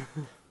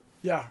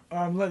 Yeah,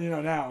 I'm letting you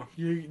know now.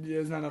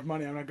 There's not enough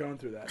money. I'm not going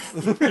through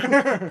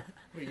that.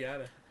 We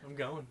got it. I'm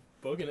going.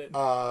 Booking it.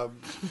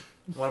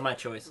 One of my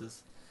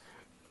choices.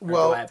 Or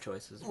Well, do I have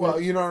choices? well,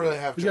 you don't really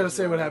have. You gotta choices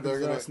say what right happens They're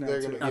to gonna- us now,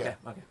 they're too. gonna- Okay.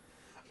 yeah.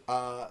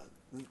 Okay.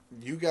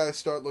 You guys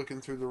start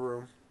looking through the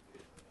room.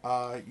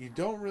 You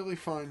don't really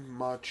find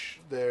much.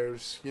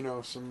 There's,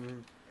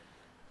 some.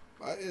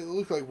 It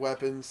looked like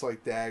weapons,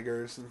 like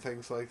daggers and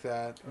things like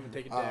that. I'm gonna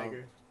take a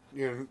dagger.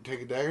 You're gonna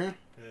take a dagger?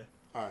 Yeah.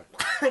 All right.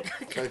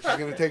 So he's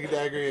gonna take a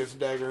dagger. He has a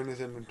dagger in his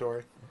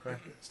inventory. Okay.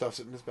 Stuffs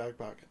it in his back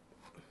pocket.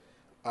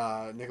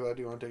 Nicola,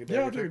 do you want to take a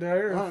Yeah, dagger? I'll take a too?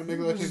 dagger. All right,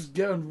 Nicola, Just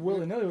getting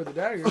willy-nilly with the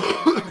dagger.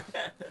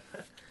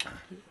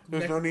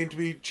 There's no need to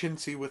be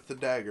chintzy with the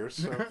daggers.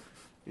 So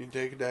you can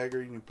take a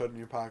dagger and you put it in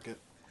your pocket.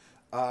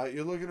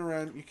 You're looking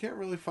around. You can't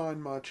really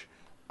find much.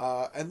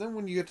 And then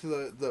when you get to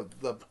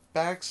the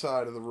back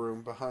side of the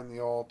room behind the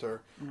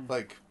altar,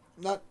 like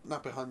not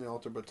behind the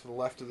altar, but to the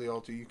left of the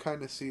altar, you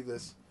kind of see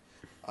this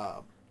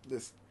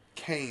this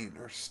cane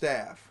or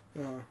staff,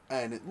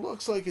 and it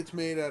looks like it's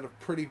made out of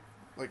pretty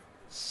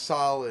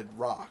solid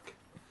rock.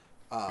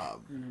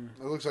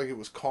 It looks like it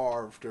was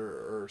carved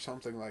or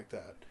something like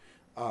that.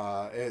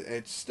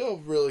 It's still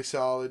really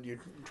solid. You're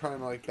trying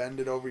to bend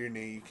it over your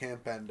knee. You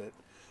can't bend it.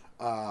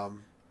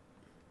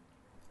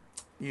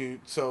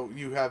 So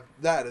you have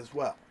that as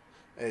well.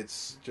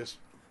 It's just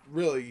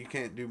really you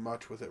can't do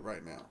much with it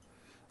right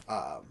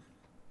now.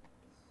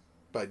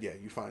 But yeah,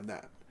 you find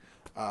that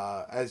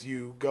as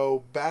you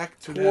go back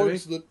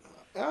towards the.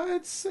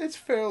 It's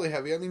fairly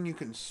heavy. I mean, you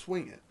can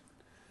swing it.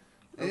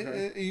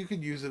 Okay. You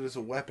could use it as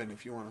a weapon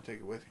if you want to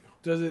take it with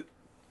you.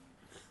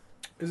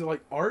 Is it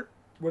like art?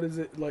 What is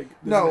it like?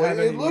 No, have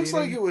it any looks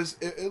like meaning? it was.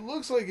 It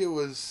looks like it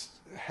was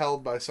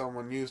held by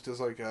someone, used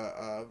as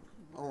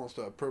almost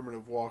a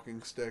primitive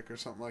walking stick or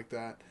something like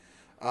that.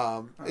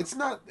 It's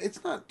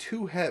not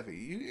too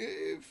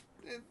heavy.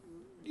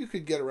 You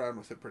could get around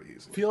with it pretty I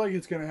easily. feel like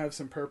it's gonna have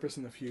some purpose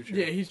in the future.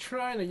 Yeah, he's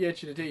trying to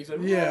get you to take it. He's like,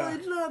 Yeah. well,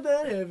 it's not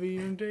that heavy. You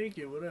can take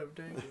it. Whatever,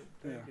 take it.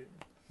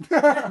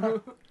 Yeah. Take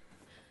it.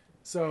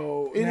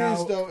 So It now,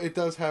 is though. It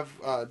does have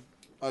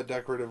a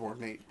decorative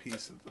ornate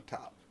piece at the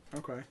top.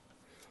 okay.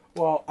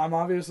 Well, I'm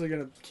obviously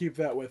gonna keep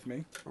that with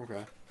me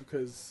Okay.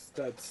 because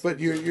that's. But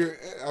you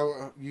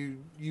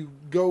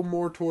go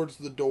more towards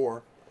the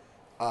door,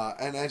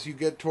 and as you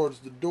get towards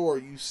the door,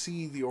 you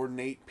see the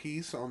ornate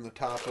piece on the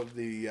top of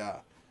the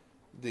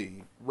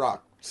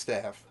rock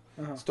staff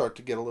start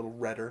to get a little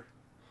redder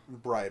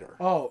and brighter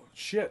Oh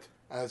shit!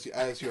 as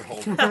you're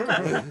holding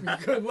it.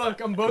 Good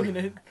luck. I'm bugging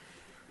it.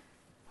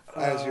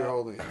 As you're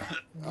holding it.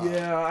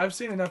 Yeah, I've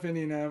seen enough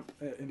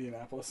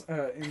Indianapolis,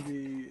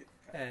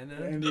 And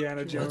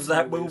Indiana Jones. What's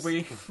that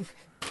movies movie?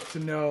 to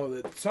know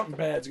that something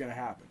bad's gonna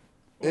happen.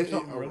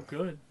 something real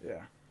good.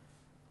 Yeah.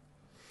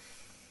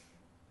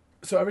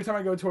 So every time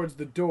I go towards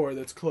the door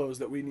that's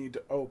closed that we need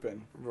to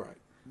open, Right.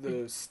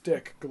 the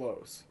stick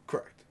glows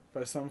Correct.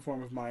 by some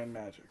form of Mayan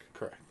magic.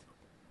 Correct.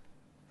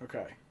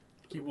 Okay.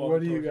 Keep walking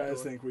What do you towards the guys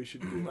door. think we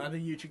should do? I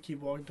think you should keep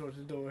walking towards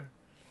the door.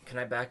 Can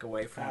I back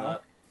away from Ow.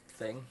 that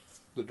thing?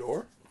 The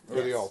door or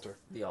the Yes. altar?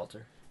 The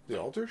altar. The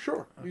altar,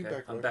 sure. You Okay,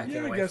 back I'm away. back.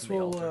 Yeah, I away guess from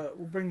the we'll altar.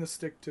 we'll bring the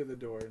stick to the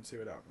door and see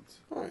what happens.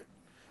 All right.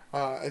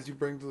 As you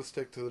bring the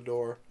stick to the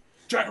door,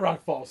 Giant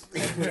rock falls.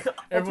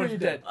 Everyone's you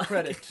dead.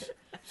 Credits.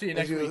 See you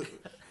next as you,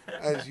 week.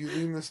 as you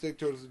lean the stick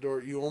towards the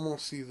door, you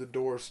almost see the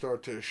door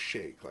start to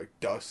shake, like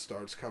dust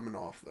starts coming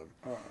off them.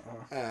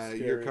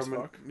 You're Scary as coming,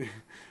 fuck.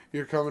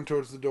 you're coming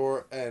towards the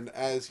door, and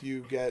as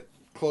you get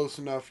close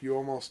enough, you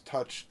almost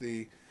touch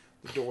the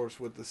doors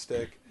with the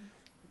stick.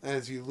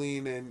 As you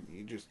lean in,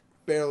 you just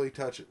barely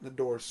touch it, and the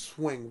doors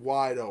swing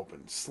wide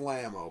open,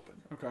 slam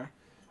open. Okay.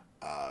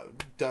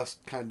 Dust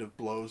kind of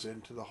blows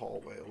into the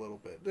hallway a little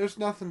bit. There's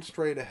nothing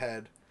straight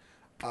ahead,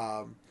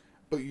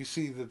 but you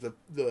see that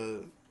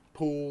the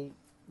pool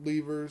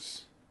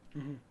levers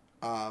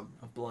Of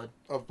blood.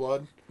 of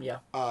blood, Yeah.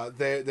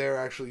 they're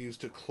actually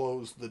used to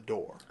close the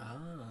door.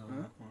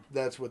 Oh.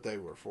 That's what they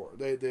were for.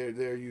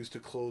 They're used to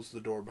close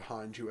the door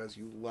behind you as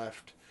you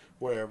left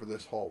wherever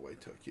this hallway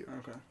took you.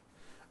 Okay.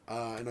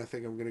 And I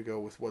think I'm going to go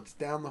with what's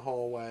down the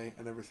hallway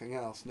and everything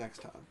else next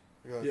time.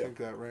 Because I Yeah. think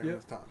that ran Yeah.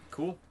 this time.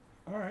 Cool.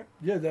 All right.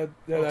 Yeah, that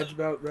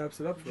about wraps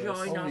it up for us.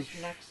 Join Holy us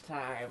next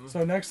time.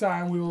 So next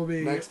time we will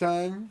be. Next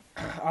time,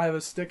 I have a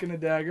stick and a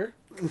dagger.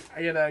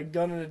 I got a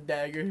gun and a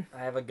dagger. I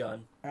have a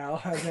gun. Al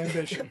has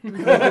ambition.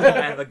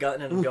 I have a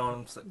gun and I'm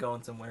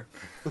going somewhere.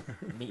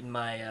 Meeting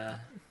my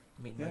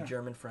Yeah.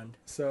 German friend.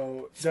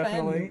 So Sven.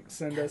 definitely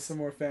send us some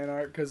more fan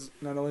art because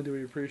not only do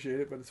we appreciate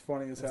it, but it's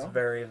funny as It's hell.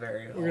 very,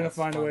 very. We're gonna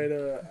find a fun. way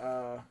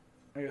to,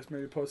 I guess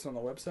maybe post it on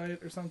the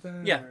website or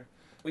something. Yeah. or-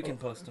 We can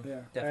post them. yeah.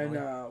 Definitely.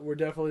 And we're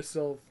definitely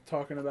still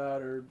talking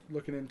about or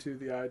looking into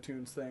the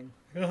iTunes thing.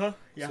 Yeah.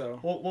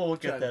 So- We'll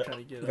look Try at to- that try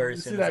to get it. very We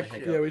see soon. As I that,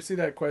 hang yeah, up. we see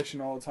that question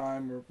all the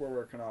time. We're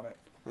working on it.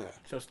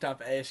 So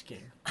stop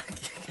asking.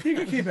 You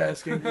can keep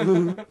asking.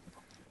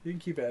 You can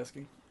keep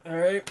asking. All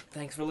right.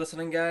 Thanks for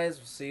listening, guys.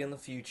 We'll see you in the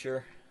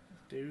future.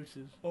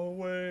 Deuces.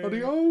 Away.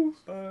 Adios.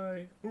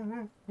 Bye.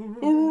 Come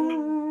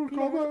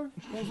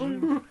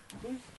back.